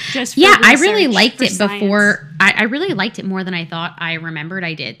 Just for I really liked it before. I really liked it more than I thought I remembered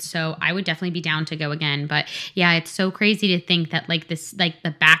I did. So I would definitely be down to go again. But yeah, it's so crazy to think that like this, like the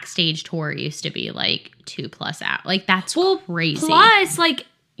backstage tour used to be like 2+ hours. Like that's crazy. Plus, like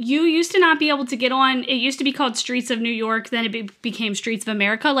you used to not be able to get on. It used to be called Streets of New York. Then it became Streets of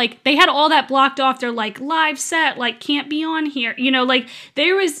America. Like they had all that blocked off. They're like live set, like can't be on here. You know, like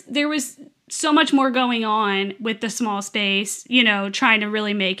there was so much more going on with the small space, you know, trying to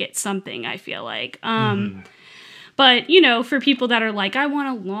really make it something, I feel like. But, you know, for people that are like, I want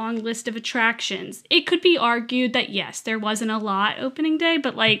a long list of attractions, it could be argued that, yes, there wasn't a lot opening day,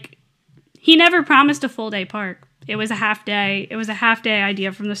 but, like, He never promised a full day park. It was a half day. It was a half day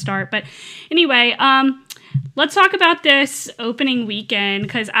idea from the start. But anyway, let's talk about this opening weekend,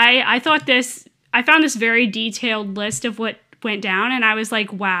 because I found this very detailed list of what went down, and I was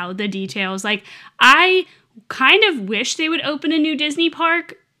like, wow, the details. Like, I kind of wish they would open a new Disney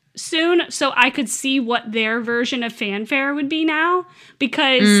park soon so I could see what their version of fanfare would be now,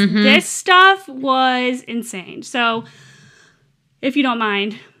 because this stuff was insane. So if you don't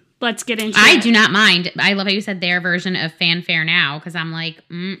mind, let's get into it. I do not mind. I love how you said their version of fanfare now, because I'm like,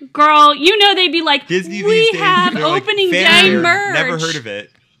 girl, you know they'd be like, Disney we these days, have they're like, opening day fanfare, merch. Never heard of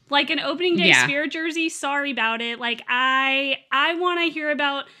it. Like an opening day Yeah. Spirit jersey. Sorry about it. Like, I want to hear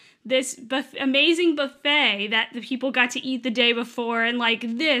about this amazing buffet that the people got to eat the day before, and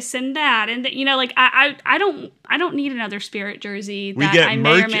like this and that, and you know, like I don't need another Spirit jersey. We that get I may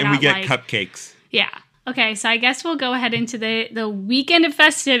or merch may and we not get like. cupcakes. Yeah. Okay, so I guess we'll go ahead into the weekend of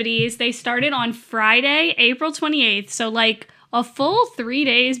festivities. They started on Friday, April 28th. So like a full 3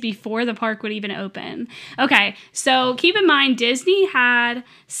 days before the park would even open. Okay, so keep in mind, Disney had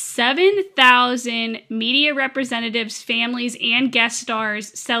 7,000 media representatives, families, and guest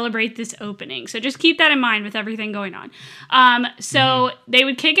stars celebrate this opening. So just keep that in mind with everything going on. So they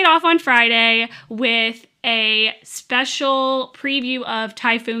would kick it off on Friday with a special preview of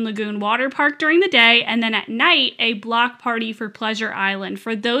Typhoon Lagoon Water Park during the day, and then at night, a block party for Pleasure Island.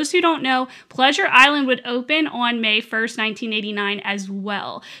 For those who don't know, Pleasure Island would open on May 1st, 1989 as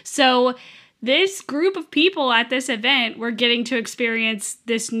well. So this group of people at this event were getting to experience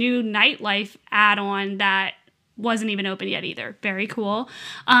this new nightlife add-on that wasn't even open yet either. Very cool.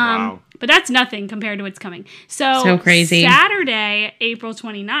 Wow. But that's nothing compared to what's coming. So crazy. Saturday, April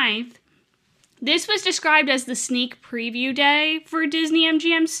 29th, this was described as the sneak preview day for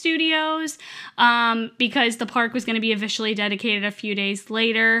Disney-MGM Studios, because the park was going to be officially dedicated a few days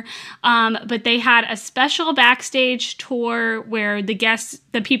later. But they had a special backstage tour where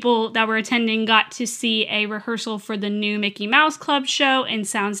the people that were attending got to see a rehearsal for the new Mickey Mouse Club show in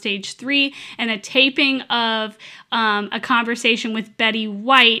Soundstage 3, and a taping of a conversation with Betty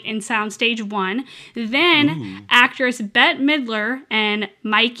White in Soundstage 1. Then actress Bette Midler and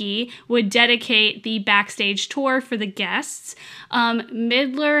Mikey would dedicate the backstage tour for the guests.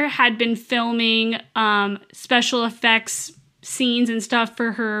 Midler had been filming special effects scenes and stuff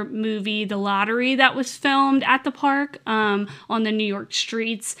for her movie The Lottery that was filmed at the park on the New York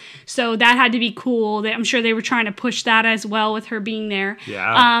streets. So that had to be cool. I'm sure they were trying to push that as well with her being there.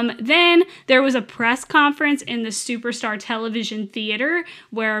 Yeah. Then there was a press conference in the Superstar Television Theater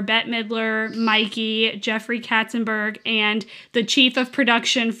where Bette Midler, Mikey, Jeffrey Katzenberg, and the chief of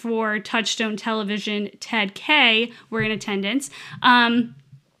production for Touchstone Television, Ted Kay, were in attendance.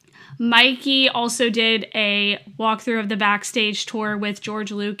 Mikey also did a walkthrough of the backstage tour with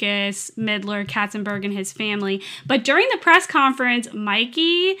George Lucas, Midler, Katzenberg, and his family. But during the press conference,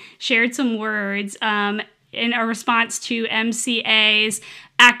 Mikey shared some words in a response to MCA's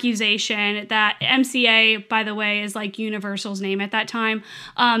accusation that MCA, by the way, is like Universal's name at that time.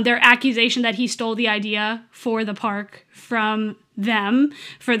 Their accusation that he stole the idea for the park from them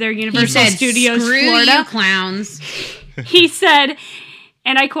for their Universal Studios Screw Florida. you, clowns. He said,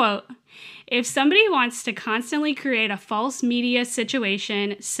 and I quote, "If somebody wants to constantly create a false media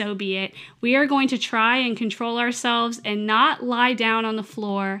situation, so be it. We are going to try and control ourselves and not lie down on the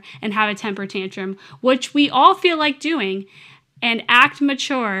floor and have a temper tantrum, which we all feel like doing, and act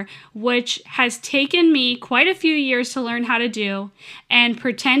mature, which has taken me quite a few years to learn how to do, and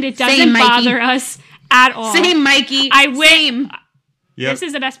pretend it doesn't bother us at all." Same, Mikey. Same. Yep. This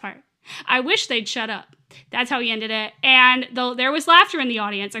is the best part. "I wish they'd shut up." That's how he ended it. And though there was laughter in the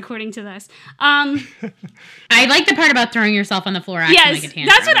audience, according to this. I like the part about throwing yourself on the floor acting like a tantrum.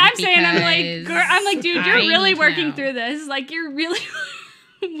 That's what I'm saying. I'm like, girl, dude, you're really working know. through this. Like, you're really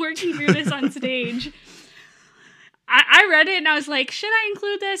working through this on stage. I read it and I was like, should I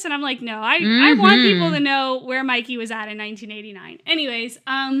include this? And I'm like, no, I want people to know where Mikey was at in 1989. Anyways,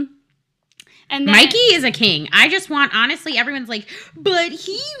 and then, Mikey is a king. I just want, honestly, everyone's like, but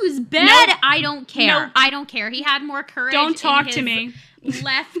he was bad. Nope. I don't care. Nope. I don't care. He had more courage. Don't talk in to his me.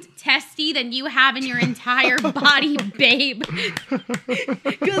 Left testy than you have in your entire body, babe.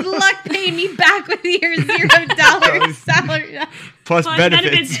 Good luck paying me back with your $0 salary. Plus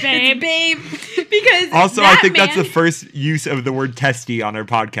benefits. babe. Because Also, I think that's the first use of the word testy on our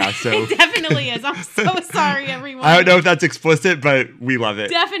podcast. So it definitely is. I'm so sorry, everyone. I don't know if that's explicit, but we love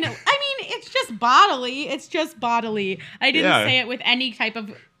it. Definitely. I mean, it's just bodily. It's just bodily. I didn't say it with any type of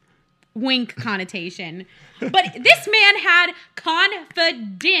wink connotation. But this man had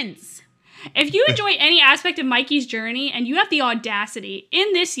confidence. If you enjoy any aspect of Mikey's journey and you have the audacity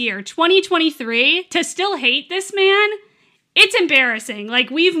in this year, 2023, to still hate this man, it's embarrassing. Like,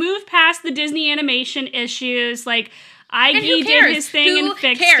 we've moved past the Disney animation issues. Like, Ivy did his thing and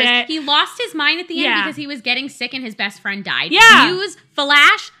fixed it. He lost his mind at the end because he was getting sick and his best friend died. Yeah. Use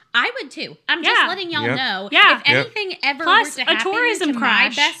Flash. I would too. I'm just letting y'all know. Yeah. If anything ever were to happen to my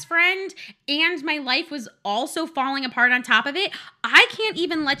best friend and my life was also falling apart on top of it, I can't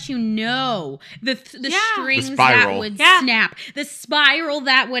even let you know the strings that would snap, the spiral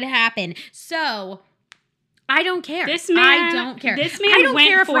that would happen. So I don't care. I don't care. This man I don't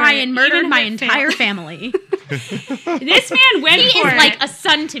care if Ryan murdered my entire family. This man went for it. He is like a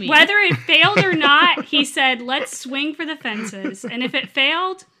son to me. Whether it failed or not, he said, let's swing for the fences. And if it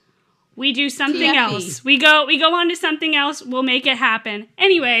failed, we do something else. We go on to something else. We'll make it happen.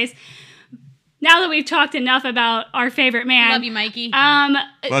 Anyways, now that we've talked enough about our favorite man. Love you, Mikey.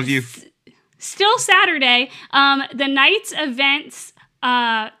 Love you. Still Saturday. The night's events,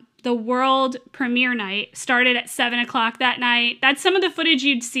 the world premiere night started at 7 o'clock that night. That's some of the footage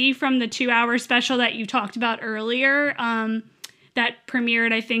you'd see from the 2-hour special that you talked about earlier. That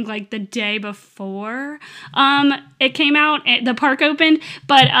premiered, I think, like the day before it came out, the park opened.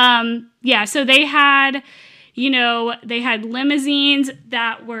 But so they had, they had limousines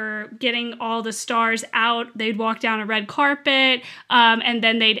that were getting all the stars out. They'd walk down a red carpet, and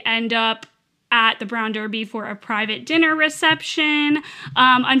then they'd end up at the Brown Derby for a private dinner reception.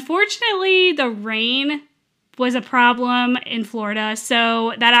 Unfortunately, the rain was a problem in Florida,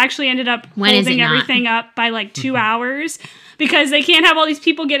 so that actually ended up holding everything up by like 2 hours because they can't have all these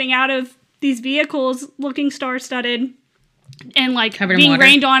people getting out of these vehicles looking star-studded and like being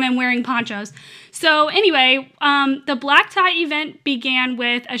rained on and wearing ponchos. So anyway, the black tie event began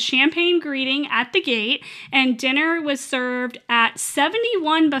with a champagne greeting at the gate, and dinner was served at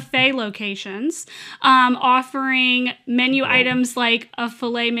 71 buffet locations, offering menu items like a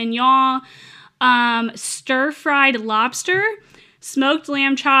filet mignon, stir-fried lobster, smoked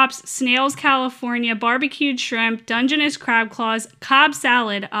lamb chops, Snails California, barbecued shrimp, Dungeness crab claws, Cobb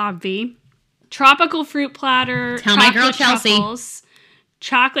salad, obvi, tropical fruit platter, tell my girl Chelsea, truffles,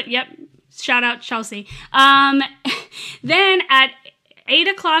 chocolate, shout out Chelsea. Then at 8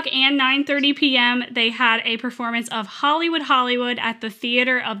 o'clock and 9:30 p.m., they had a performance of Hollywood at the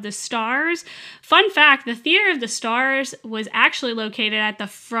Theater of the Stars. Fun fact, the Theater of the Stars was actually located at the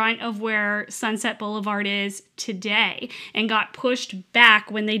front of where Sunset Boulevard is today and got pushed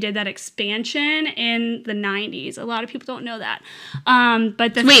back when they did that expansion in the 90s. A lot of people don't know that.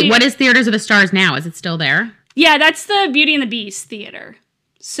 But what is Theaters of the Stars now? Is it still there? Yeah, that's the Beauty and the Beast Theater.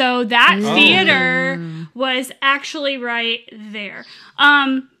 So that theater was actually right there.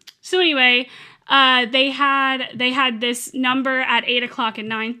 So anyway, they had this number at 8 o'clock and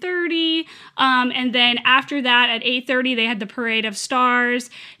 9:30. And then after that at 8:30, they had the Parade of Stars.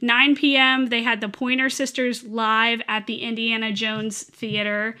 9 p.m., they had the Pointer Sisters live at the Indiana Jones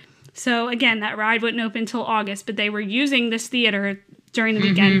Theater. So again, that ride wouldn't open until August, but they were using this theater during the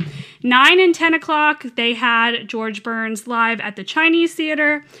weekend. 9 and 10 o'clock, they had George Burns live at the Chinese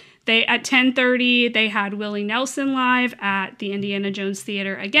Theater. At 10:30, they had Willie Nelson live at the Indiana Jones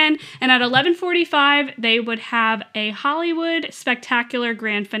Theater again. And at 11:45, they would have a Hollywood Spectacular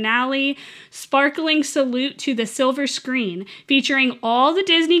grand finale, sparkling salute to the silver screen, featuring all the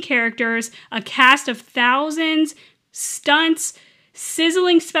Disney characters, a cast of thousands, stunts,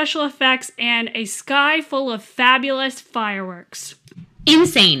 sizzling special effects, and a sky full of fabulous fireworks.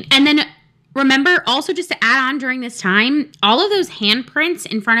 Insane. And then remember, also just to add on during this time, all of those handprints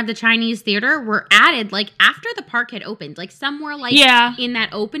in front of the Chinese theater were added like after the park had opened. Like some were like in that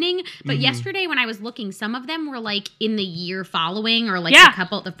opening. But yesterday when I was looking, some of them were like in the year following or like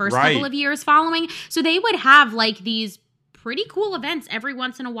the first couple of years following. So they would have like these pretty cool events every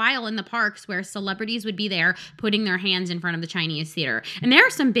once in a while in the parks where celebrities would be there putting their hands in front of the Chinese theater. And there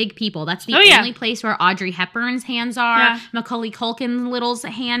are some big people. That's the only place where Audrey Hepburn's hands are. Yeah. Macaulay Culkin's little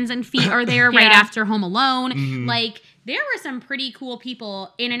hands and feet are there right after Home Alone. Like, there were some pretty cool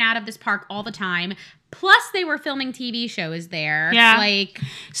people in and out of this park all the time. Plus, they were filming TV shows there. Yeah.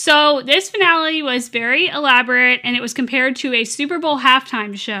 So this finale was very elaborate, and it was compared to a Super Bowl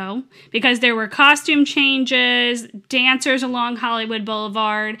halftime show because there were costume changes, dancers along Hollywood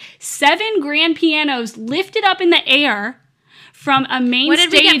Boulevard, 7 grand pianos lifted up in the air from a main stage.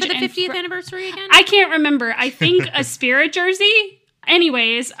 What did we get for the 50th anniversary again? I can't remember. I think a Spirit jersey.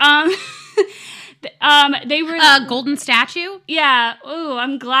 Anyways, they were a golden statue. Yeah. Oh,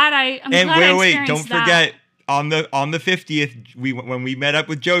 I'm glad I don't forget on the 50th, when we met up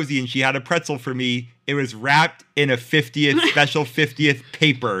with Josie and she had a pretzel for me, it was wrapped in a 50th special 50th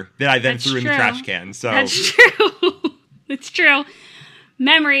paper that I then threw in the trash can. So that's true. It's true.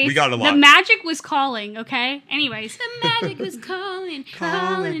 Memories. We got a lot. The magic was calling, okay? Anyways. The magic was calling from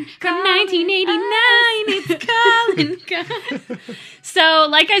 1989. It's calling. So,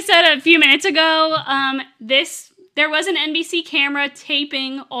 like I said a few minutes ago, there was an NBC camera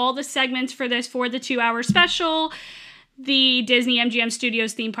taping all the segments for the 2-hour special, the Disney-MGM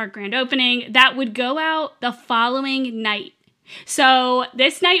Studios theme park grand opening, that would go out the following night. So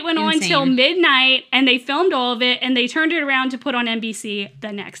this night went on till midnight, and they filmed all of it, and they turned it around to put on NBC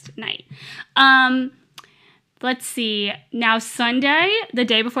the next night. Let's see. Now Sunday, the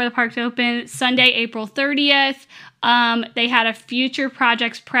day before the park opened, Sunday, April 30th, they had a Future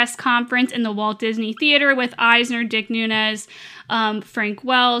Projects press conference in the Walt Disney Theater with Eisner, Dick Nunes, Frank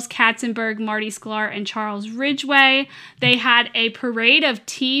Wells, Katzenberg, Marty Sklar, and Charles Ridgway. They had a parade of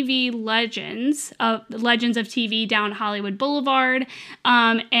TV legends of TV down Hollywood Boulevard,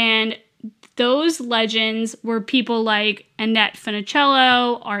 and those legends were people like Annette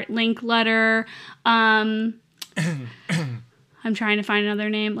Funicello, Art Linkletter, I'm trying to find another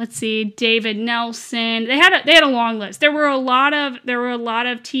name. Let's see, David Nelson. They had a long list. There were a lot of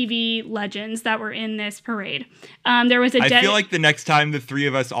TV legends that were in this parade. There was I feel like the next time the three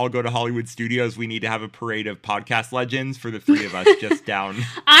of us all go to Hollywood Studios, we need to have a parade of podcast legends for the three of us just down.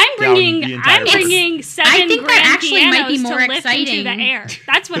 I'm bringing 7 I think grand that actually might be more to lift exciting. into the air.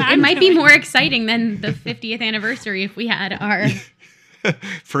 That's what It might be more exciting than the 50th anniversary if we had our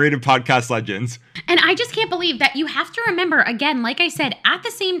parade of podcast legends. And I just can't believe that you have to remember, again, like I said, at the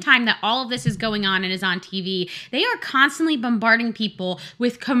same time that all of this is going on and is on TV, they are constantly bombarding people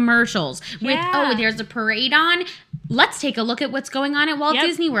with commercials, with, oh, there's a parade on. Let's take a look at what's going on at Walt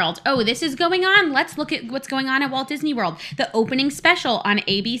Disney World. Oh, this is going on. Let's look at what's going on at Walt Disney World. The opening special on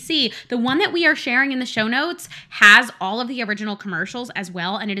ABC, the one that we are sharing in the show notes, has all of the original commercials as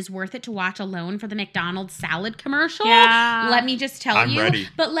well, and it is worth it to watch alone for the McDonald's salad commercial. Yeah. Let me just tell you. Ready.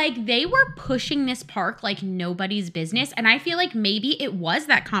 But like, they were pushing this park like nobody's business, and I feel like maybe it was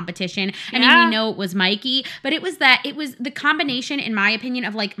that competition. I mean, we know it was Mikey, but it was the combination, in my opinion,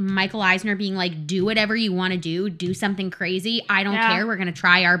 of like Michael Eisner being like, do whatever you want to do something crazy, I don't care, we're gonna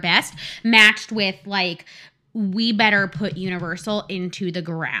try our best, matched with like, we better put Universal into the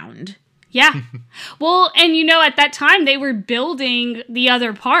ground. Yeah. Well, and at that time they were building the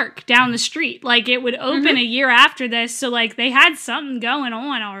other park down the street. Like, it would open a year after this, so like they had something going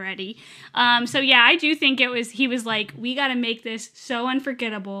on already. So yeah, I do think he was like, we got to make this so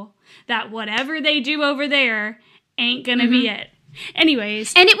unforgettable that whatever they do over there ain't gonna be it.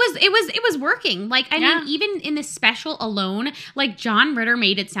 Anyways, and it was working. Like, I mean, even in this special alone, like, John Ritter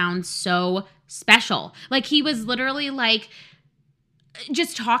made it sound so special. Like, he was literally like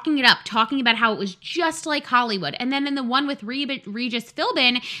just talking it up, talking about how it was just like Hollywood. And then in the one with Regis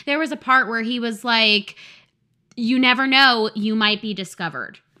Philbin, there was a part where he was like, you never know, you might be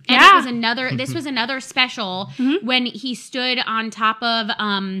discovered. And this was another special when he stood on top of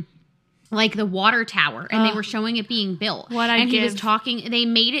like the water tower, and they were showing it being built. He was talking, they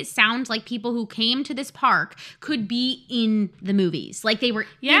made it sound like people who came to this park could be in the movies. Like, they were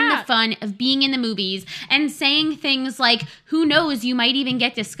in the fun of being in the movies, and saying things like, who knows, you might even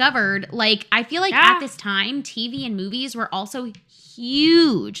get discovered. Like, I feel like at this time, TV and movies were also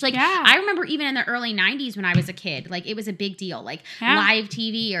huge. Like, I remember even in the early 90s when I was a kid, like, it was a big deal. Like, live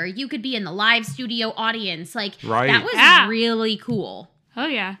TV, or you could be in the live studio audience. Like, that was really cool. Oh,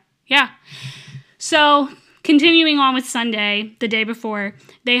 yeah. Yeah. So, continuing on with Sunday, the day before,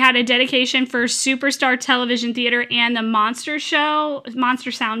 they had a dedication for Superstar Television Theater and the Monster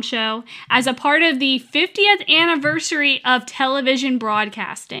Sound Show as a part of the 50th anniversary of television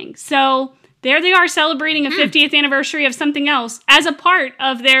broadcasting. So, there they are celebrating a 50th anniversary of something else as a part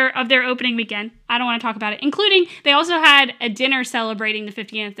of their opening weekend. I don't want to talk about it. Including, they also had a dinner celebrating the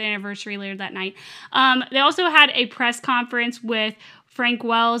 50th anniversary later that night. They also had a press conference with Frank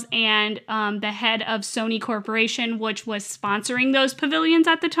Wells and the head of Sony Corporation, which was sponsoring those pavilions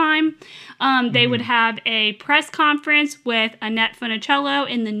at the time. They would have a press conference with Annette Funicello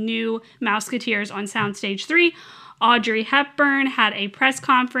in the new Mouseketeers on Soundstage 3. Audrey Hepburn had a press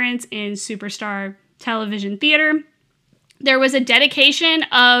conference in Superstar Television Theater. There was a dedication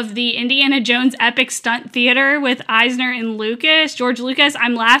of the Indiana Jones Epic Stunt Theater with Eisner and George Lucas.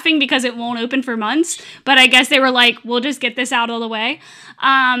 I'm laughing because it won't open for months, but I guess they were like, we'll just get this out of the way.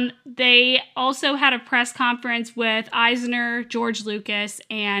 They also had a press conference with Eisner, George Lucas,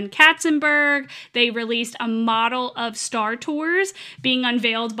 and Katzenberg. They released a model of Star Tours being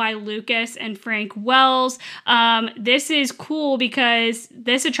unveiled by Lucas and Frank Wells. This is cool because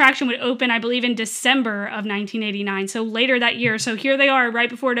this attraction would open, I believe, in December of 1989, so later that year. So here they are right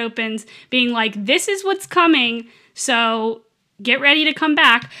before it opens, being like, this is what's coming, so get ready to come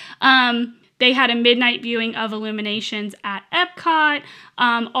back. They had a midnight viewing of Illuminations at Epcot.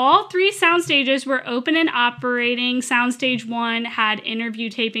 All 3 sound stages were open and operating. Soundstage 1 had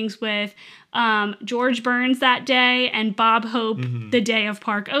interview tapings with George Burns that day and Bob Hope the day of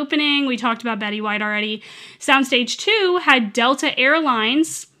park opening. We talked about Betty White already. Soundstage 2 had Delta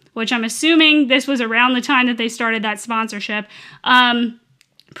Airlines, which I'm assuming this was around the time that they started that sponsorship,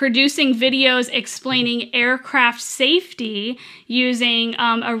 producing videos explaining aircraft safety using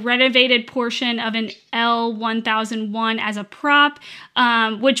a renovated portion of an L-1001 as a prop,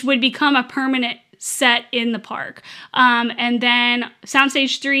 which would become a permanent set in the park. And then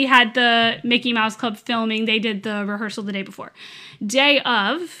Soundstage 3 had the Mickey Mouse Club filming. They did the rehearsal the day before. Day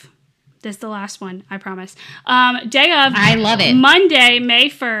of... This is the last one, I promise. Day of... I love it. Monday, May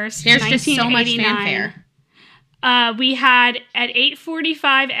 1st, There's just so much fanfare. We had at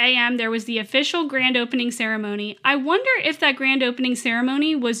 8:45 a.m. there was the official grand opening ceremony. I wonder if that grand opening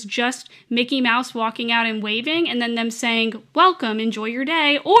ceremony was just Mickey Mouse walking out and waving and then them saying, welcome, enjoy your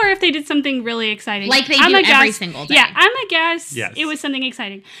day, or if they did something really exciting. Like they do every single day. Yeah, I'm a guess. Yes. It was something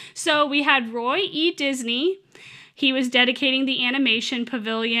exciting. So we had Roy E. Disney. He was dedicating the animation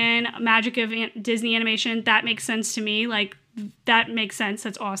pavilion, Magic of Disney Animation. That makes sense to me. Like, that makes sense.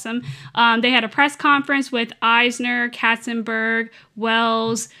 That's awesome. They had a press conference with Eisner, Katzenberg,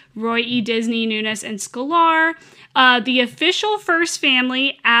 Wells, Roy E. Disney, Nunes, and Sklar. The official first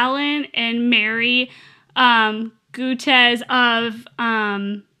family, Alan and Mary Gutes of...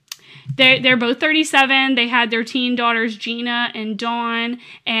 They're both 37. They had their teen daughters, Gina and Dawn,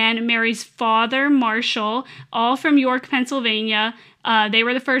 and Mary's father, Marshall, all from York, Pennsylvania. They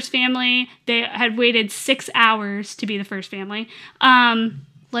were the first family. They had waited 6 hours to be the first family.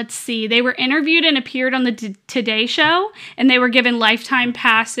 Let's see. They were interviewed and appeared on the Today Show, and they were given lifetime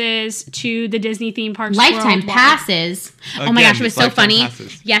passes to the Disney theme parks. Lifetime passes? Oh my gosh, it was so funny.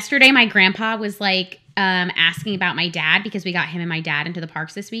 Passes. Yesterday, my grandpa was like, asking about my dad because we got him and my dad into the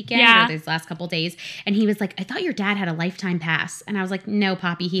parks this weekend or these last couple days, and he was like, I thought your dad had a lifetime pass, and I was like, no,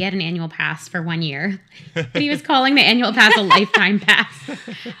 Poppy, he had an annual pass for 1 year. But he was calling the annual pass a lifetime pass.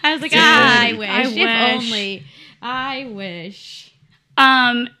 I was like, I wish. If only. I wish.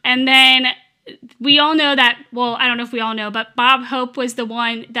 And then we all know that, well, I don't know if we all know, but Bob Hope was the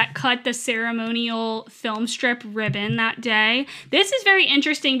one that cut the ceremonial film strip ribbon that day. This is very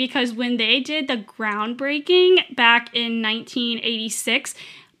interesting because when they did the groundbreaking back in 1986,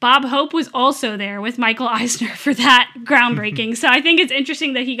 Bob Hope was also there with Michael Eisner for that groundbreaking. So I think it's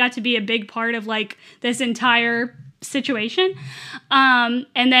interesting that he got to be a big part of like this entire situation. And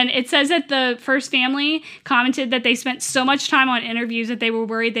then it says that the first family commented that they spent so much time on interviews that they were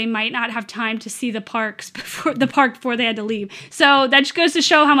worried they might not have time to see the park before they had to leave. So that just goes to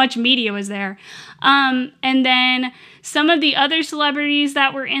show how much media was there. And then some of the other celebrities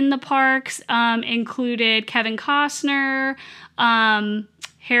that were in the parks included Kevin Costner,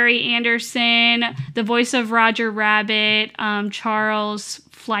 Harry Anderson, the voice of Roger Rabbit, Charles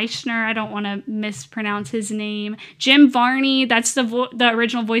Fleischner, I don't want to mispronounce his name. Jim Varney, that's the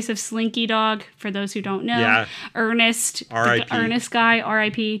original voice of Slinky Dog, for those who don't know. Yeah. Ernest, the Ernest guy,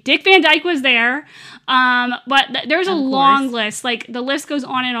 R.I.P. Dick Van Dyke was there. But there's a long list. Like, the list goes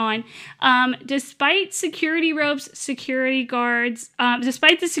on and on. Despite the security ropes, the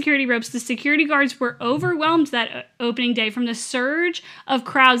security guards were overwhelmed that opening day from the surge of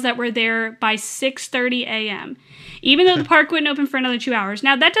crowds that were there by 6:30 a.m., even though the park wouldn't open for another 2 hours.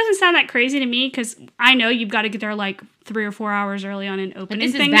 Now, that doesn't sound that crazy to me because I know you've got to get there like 3 or 4 hours early on an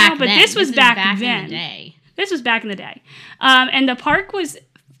opening thing now. But this was back then. This was back in the day. And the park was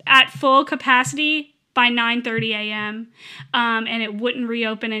at full capacity by 9:30 a.m. And it wouldn't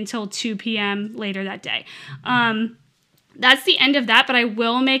reopen until 2 p.m. later that day. That's the end of that, but I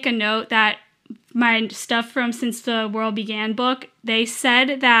will make a note that my stuff from Since the World Began book, they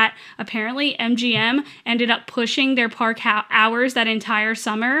said that apparently MGM ended up pushing their park hours that entire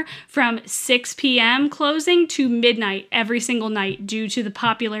summer from 6 p.m. closing to midnight every single night due to the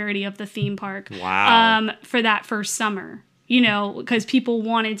popularity of the theme park. Wow. For that first summer, because people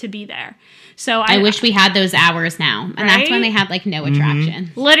wanted to be there. So I wish we had those hours now. And that's when they had like no attraction.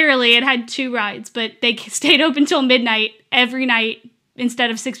 Mm-hmm. Literally, it had 2 rides, but they stayed open till midnight every night.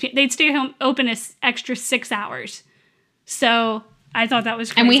 Instead of 6 p.m., they'd stay home open an extra 6 hours. So I thought that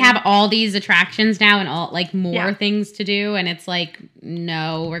was crazy. And we have all these attractions now and all like more Yeah. things to do. And it's like,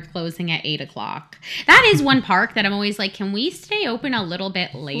 no, we're closing at 8:00. That is one park that I'm always like, can we stay open a little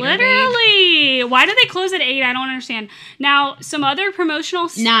bit later? Literally. Why do they close at 8? I don't understand. Now, some other promotional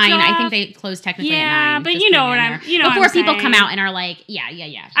 9. I think they close technically at 9. Yeah, but just you know putting what it in I'm there. you know Before what I'm people saying. come out and are like, yeah.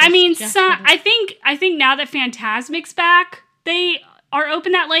 I mean, just I think now that Fantasmic's back, they are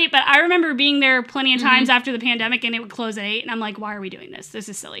open that late, but I remember being there plenty of times after the pandemic and it would close at 8 and I'm like, why are we doing this? This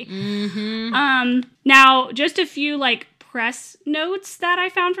is silly. Now, just a few like press notes that I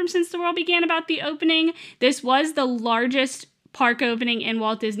found from Since the World Began about the opening. This was the largest park opening in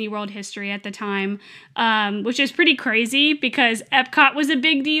Walt Disney World history at the time, which is pretty crazy because Epcot was a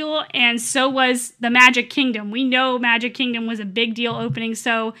big deal and so was the Magic Kingdom. We know Magic Kingdom was a big deal opening,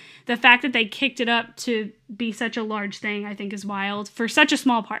 so the fact that they kicked it up to be such a large thing, I think is wild for such a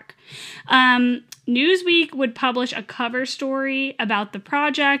small park. Newsweek would publish a cover story about the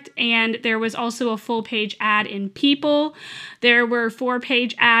project, and there was also a full-page ad in People. There were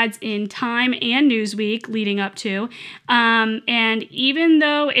 4-page ads in Time and Newsweek leading up to. And even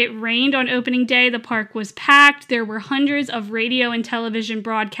though it rained on opening day, the park was packed. There were hundreds of radio and television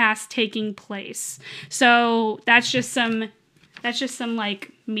broadcasts taking place. So that's just some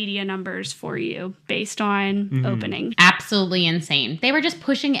like media numbers for you based on opening. Absolutely insane. They were just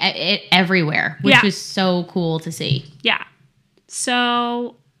pushing it everywhere, which was so cool to see. Yeah.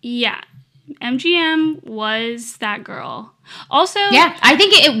 So, yeah. MGM was that girl. Also, yeah, I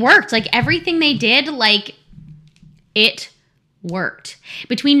think it worked. Like everything they did, like it worked.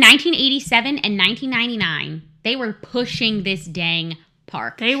 Between 1987 and 1999, they were pushing this dang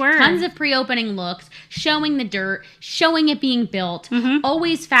park. They were. Tons of pre-opening looks, showing the dirt, showing it being built,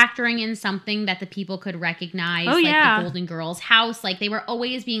 always factoring in something that the people could recognize, the Golden Girls house. Like they were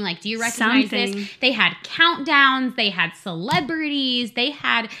always being like, do you recognize this? They had countdowns, they had celebrities, they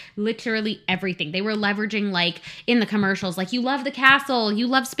had literally everything. They were leveraging like in the commercials, like you love the castle, you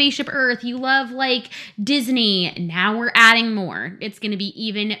love Spaceship Earth, you love like Disney. Now we're adding more. It's going to be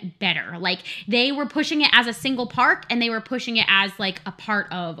even better. Like they were pushing it as a single park and they were pushing it as like a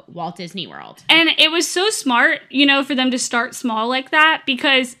part of Walt Disney World. And it was so smart, for them to start small like that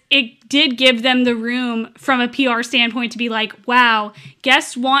because it did give them the room from a PR standpoint to be like, wow,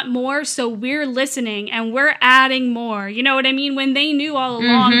 guests want more, so we're listening and we're adding more. You know what I mean? When they knew all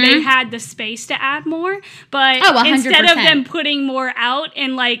along they had the space to add more, but instead of them putting more out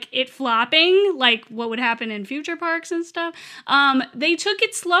and like it flopping, like what would happen in future parks and stuff, they took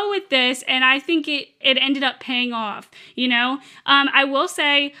it slow with this and I think it ended up paying off, I will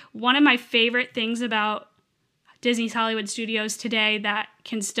say one of my favorite things about Disney's Hollywood Studios today that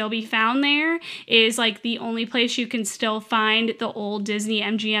can still be found there is like the only place you can still find the old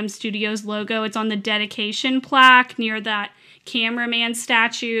Disney-MGM Studios logo. It's on the dedication plaque near that cameraman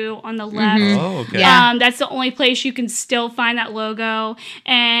statue on the left. Oh, okay. Yeah. That's the only place you can still find that logo.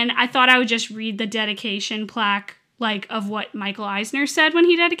 And I thought I would just read the dedication plaque like of what Michael Eisner said when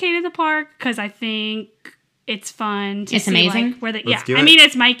he dedicated the park because I think it's fun to see. It's amazing. Like, where they, Let's do it. I mean,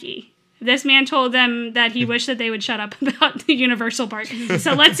 it's Mikey. This man told them that he wished that they would shut up about the Universal Park.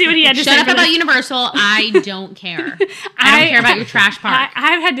 So let's see what he had to say. Shut up about Universal. I don't care. I don't care about your trash park.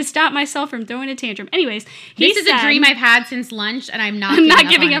 I've had to stop myself from throwing a tantrum. Anyways, this is a dream I've had since lunch, and I'm not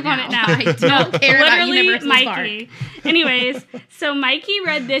giving up on it now. I don't care about Universal's Mikey. park. Anyways, so Mikey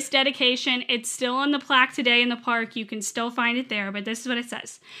read this dedication. It's still on the plaque today in the park. You can still find it there, but this is what it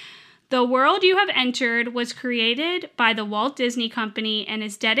says. The world you have entered was created by the Walt Disney Company and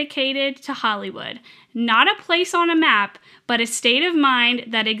is dedicated to Hollywood. Not a place on a map, but a state of mind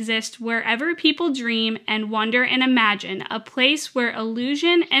that exists wherever people dream and wonder and imagine. A place where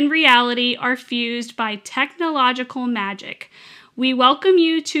illusion and reality are fused by technological magic. We welcome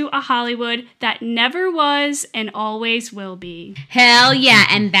you to a Hollywood that never was and always will be. Hell yeah.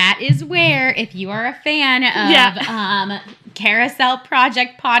 And that is where, if you are a fan of Carousel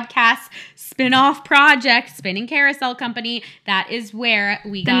Project podcast, spin-off project, Spinning Carousel Company, that is where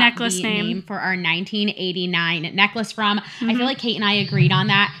we got the necklace name for our 1989 necklace from. I feel like Kate and I agreed on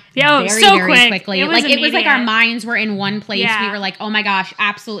that very quickly. It was like our minds were in one place. Yeah. We were like, oh my gosh,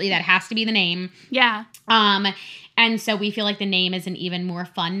 absolutely, that has to be the name. Yeah. And so we feel like the name is an even more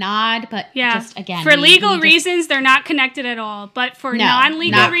fun nod, but just again, for legal reasons, they're not connected at all. But for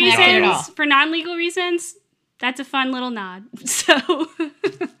non-legal reasons, that's a fun little nod. So,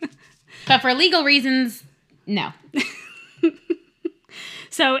 but for legal reasons, no.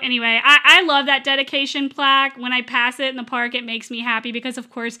 So anyway, I love that dedication plaque. When I pass it in the park, it makes me happy because, of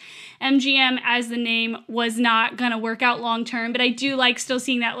course, MGM as the name was not going to work out long term. But I do like still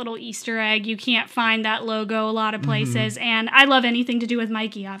seeing that little Easter egg. You can't find that logo a lot of places. And I love anything to do with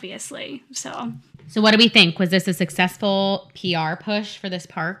Mikey, obviously. So what do we think? Was this a successful PR push for this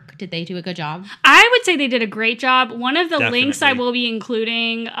park? Did they do a good job? I would say they did a great job. One of the links I Definitely. will be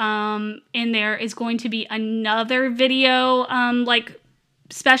including in there is going to be another video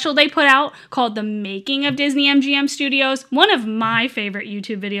special they put out called The Making of Disney-MGM Studios. One of my favorite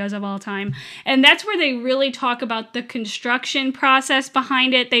YouTube videos of all time. And that's where they really talk about the construction process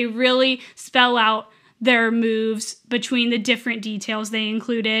behind it. They really spell out their moves between the different details they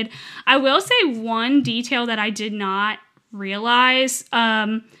included. I will say one detail that I did not realize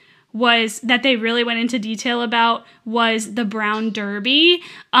was that they really went into detail about was the Brown Derby.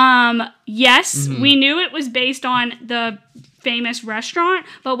 Yes, we knew it was based on the famous restaurant,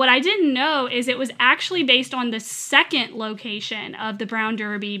 but what I didn't know is it was actually based on the second location of the Brown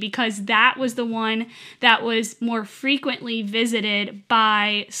Derby, because that was the one that was more frequently visited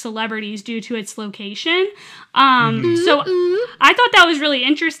by celebrities due to its location. So I thought that was really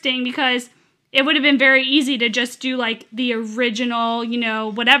interesting because it would have been very easy to just do like the original,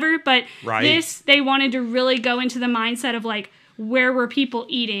 whatever, but they wanted to really go into the mindset of like, where were people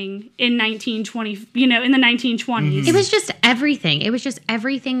eating in 1920, in the 1920s? It was just everything.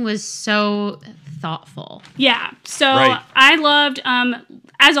 Everything was so thoughtful. Yeah. So I loved,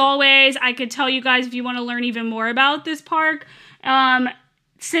 as always, I could tell you guys if you want to learn even more about this park,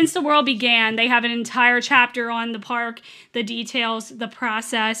 since the world began, they have an entire chapter on the park, the details, the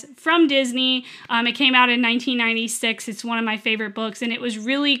process from Disney. It came out in 1996. It's one of my favorite books, and it was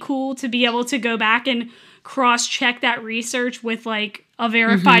really cool to be able to go back and cross-check that research with like a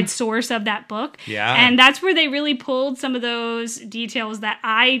verified source of that book. Yeah. And that's where they really pulled some of those details that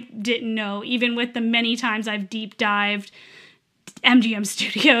I didn't know, even with the many times I've deep dived MGM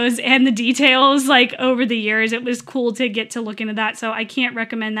Studios and the details like over the years. It was cool to get to look into that. So I can't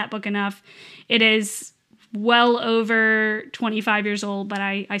recommend that book enough. It is well over 25 years old, but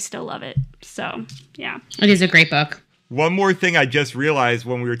I still love it. So yeah. It is a great book. One more thing I just realized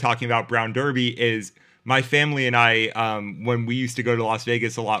when we were talking about Brown Derby is my family and I, when we used to go to Las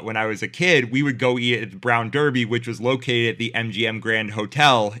Vegas a lot when I was a kid, we would go eat at the Brown Derby, which was located at the MGM Grand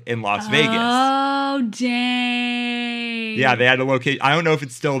Hotel in Las Vegas. Oh, dang. Yeah, they had a location. I don't know if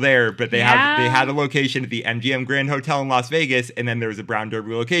it's still there, but they had a location at the MGM Grand Hotel in Las Vegas, and then there was a Brown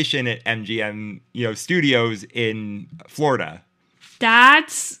Derby location at MGM, Studios in Florida.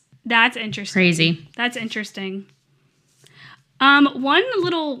 That's interesting. Crazy. That's interesting. One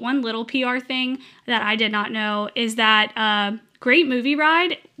little PR thing that I did not know is that Great Movie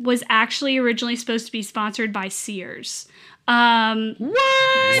Ride was actually originally supposed to be sponsored by Sears.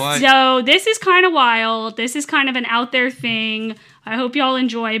 What? So this is kind of wild. This is kind of an out there thing. I hope y'all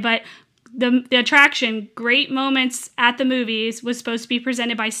enjoy, but the attraction, Great Moments at the Movies, was supposed to be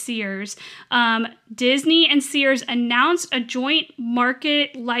presented by Sears. Disney and Sears announced a joint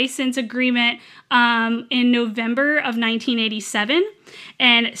market license agreement in November of 1987.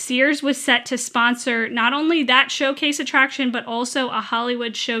 And Sears was set to sponsor not only that showcase attraction, but also a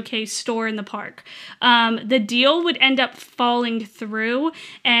Hollywood showcase store in the park. The deal would end up falling through,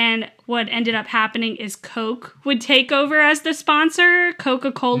 and what ended up happening is Coke would take over as the sponsor.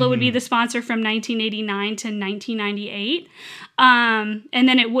 Coca-Cola would be the sponsor from 1989 to 1998. And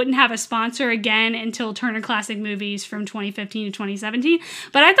then it wouldn't have a sponsor again until Turner Classic Movies from 2015 to 2017.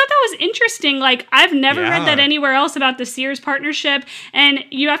 But I thought that was interesting. Like, I've never read that anywhere else about the Sears partnership. And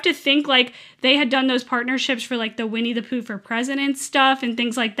you have to think, like, they had done those partnerships for, like, the Winnie the Pooh for President stuff and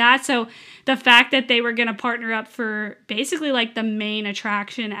things like that. So the fact that they were going to partner up for basically, like, the main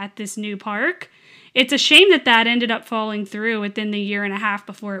attraction at this new park, it's a shame that ended up falling through within the year and a half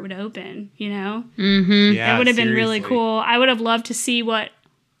before it would open, Mm-hmm. Yeah, it would have been really seriously. cool. I would have loved to see what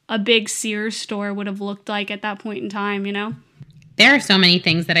a big Sears store would have looked like at that point in time, There are so many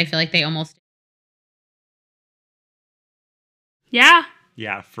things that I feel like they almost... Yeah.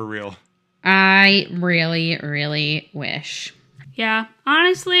 Yeah, for real. I really, really wish. Yeah.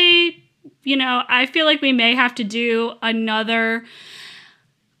 Honestly, I feel like we may have to do another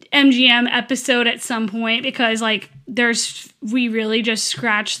MGM episode at some point because, like, we really just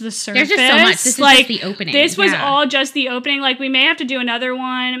scratched the surface. There's just so much. This is just the opening. This was all just the opening. Like, we may have to do another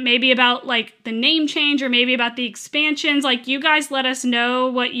one, maybe about like the name change or maybe about the expansions. Like, you guys let us know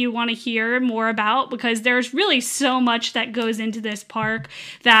what you want to hear more about, because there's really so much that goes into this park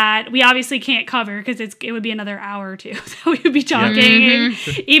that we obviously can't cover, because it would be another hour or two that we would be talking,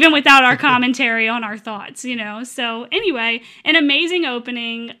 even without our commentary on our thoughts, you know? So anyway, an amazing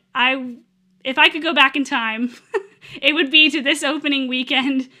opening. If I could go back in time, it would be to this opening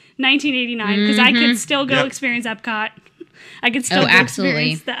weekend, 1989, because I could still go experience Epcot. I could still go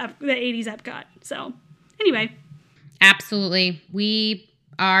experience the 80s Epcot. So, anyway. Absolutely. We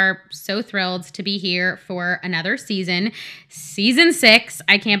are so thrilled to be here for another season. Season 6.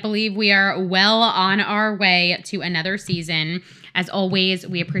 I can't believe we are well on our way to another season. As always,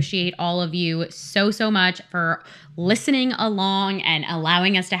 we appreciate all of you so, so much for listening along and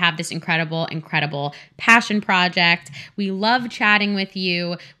allowing us to have this incredible, incredible passion project. We love chatting with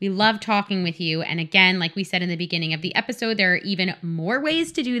you. We love talking with you. And again, like we said in the beginning of the episode, there are even more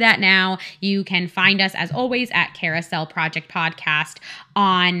ways to do that now. You can find us, as always, at Carousel Project Podcast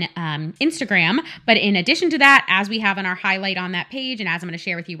on Instagram. But in addition to that, as we have on our highlight on that page, and as I'm going to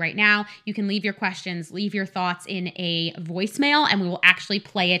share with you right now, you can leave your questions, leave your thoughts in a voicemail, and we will actually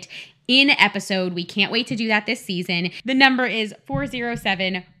play it in episode. We can't wait to do that this season. The number is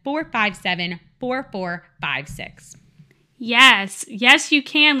 407-457-4456. Yes, you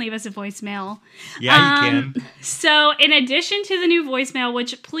can leave us a voicemail. Yeah, you can. So in addition to the new voicemail,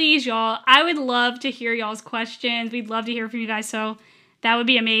 which please, y'all, I would love to hear y'all's questions. We'd love to hear from you guys. So that would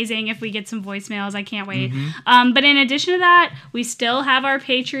be amazing if we get some voicemails. I can't wait. But in addition to that, we still have our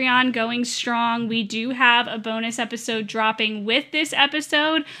Patreon going strong. We do have a bonus episode dropping with this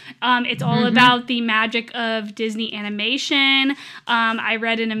episode. It's all about the magic of Disney animation. I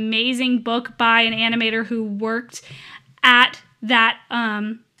read an amazing book by an animator who worked at that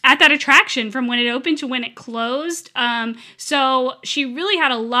attraction from when it opened to when it closed. So she really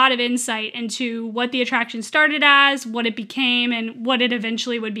had a lot of insight into what the attraction started as, what it became, and what it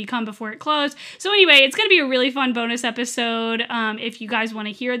eventually would become before it closed. So anyway, it's going to be a really fun bonus episode. If you guys want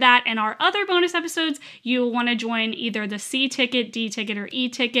to hear that and our other bonus episodes, you'll want to join either the C ticket, D ticket, or E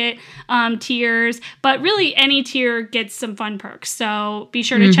ticket tiers. But really, any tier gets some fun perks. So be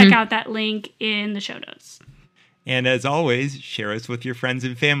sure to check out that link in the show notes. And as always, share us with your friends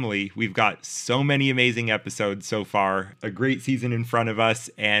and family. We've got so many amazing episodes so far, a great season in front of us,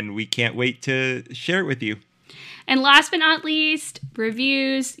 and we can't wait to share it with you. And last but not least,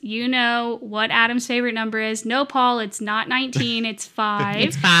 reviews. You know what Adam's favorite number is. No, Paul, it's not 19, it's 5.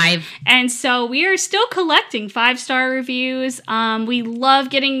 It's 5. And so we are still collecting 5-star reviews. We love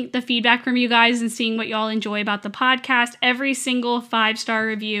getting the feedback from you guys and seeing what y'all enjoy about the podcast. Every single 5-star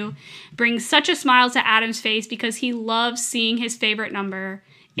review brings such a smile to Adam's face because he loves seeing his favorite number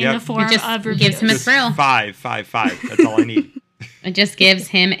in the form of reviews. Gives him a thrill. 5. That's all I need. It just gives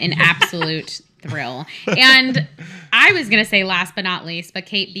him an absolute thrill. And I was going to say last but not least, but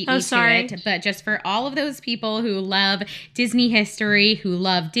Kate beat me to it. But just for all of those people who love Disney history, who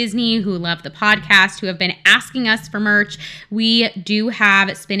love Disney, who love the podcast, who have been asking us for merch, we do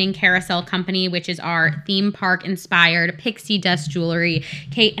have Spinning Carousel Company, which is our theme park inspired pixie dust jewelry.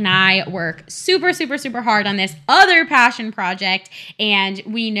 Kate and I work super, super, super hard on this other passion project. And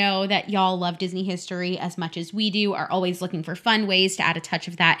we know that y'all love Disney history as much as we do, are always looking for fun ways to add a touch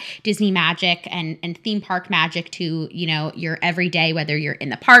of that Disney magic and theme park magic to, you know, your everyday, whether you're in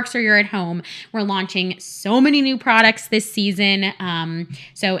the parks or you're at home. We're launching so many new products this season.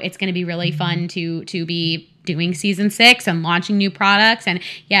 So it's going to be really fun to be doing season 6 and launching new products. And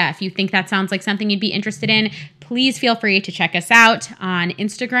yeah, if you think that sounds like something you'd be interested in, please feel free to check us out on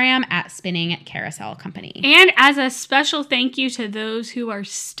Instagram at Spinning Carousel Company. And as a special thank you to those who are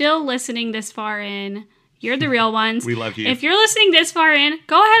still listening this far in, you're the real ones. We love you. If you're listening this far in,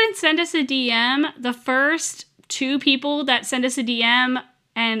 go ahead and send us a DM. The first 2 people that send us a DM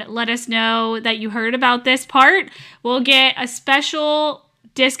and let us know that you heard about this part will get a special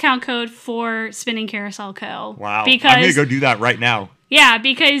discount code for Spinning Carousel Co. Wow. Because, I'm going to go do that right now. Yeah,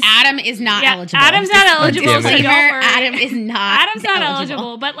 because Adam is not eligible. Adam's not eligible, so don't worry. Adam is not Adam's not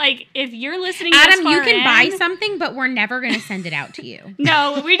eligible. But like, if you're listening, Adam, this far you can in, buy something, but we're never going to send it out to you.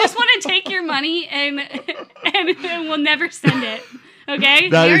 No, we just want to take your money and we'll never send it. Okay?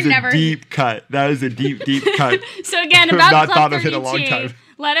 That is a deep cut. That is a deep, deep cut. So again, about not Club thought of 30T, it a long time.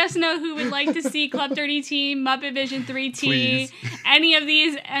 Let us know who would like to see Club 30T, Muppet Vision 3T, Please. any of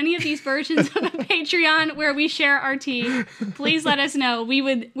these versions of a Patreon where we share our tea. Please let us know.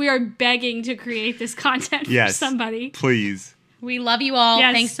 We are begging to create this content for somebody. Please. We love you all.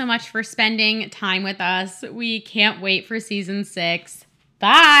 Yes. Thanks so much for spending time with us. We can't wait for season 6.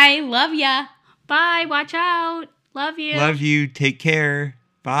 Bye. Love ya. Bye. Watch out. Love you. Love you. Take care.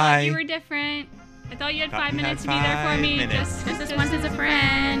 Bye. Thought you were different. I thought you had Thought 5 you had minutes to be there for 5 me. minutes. Just as once as a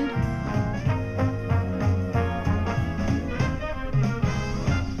friend.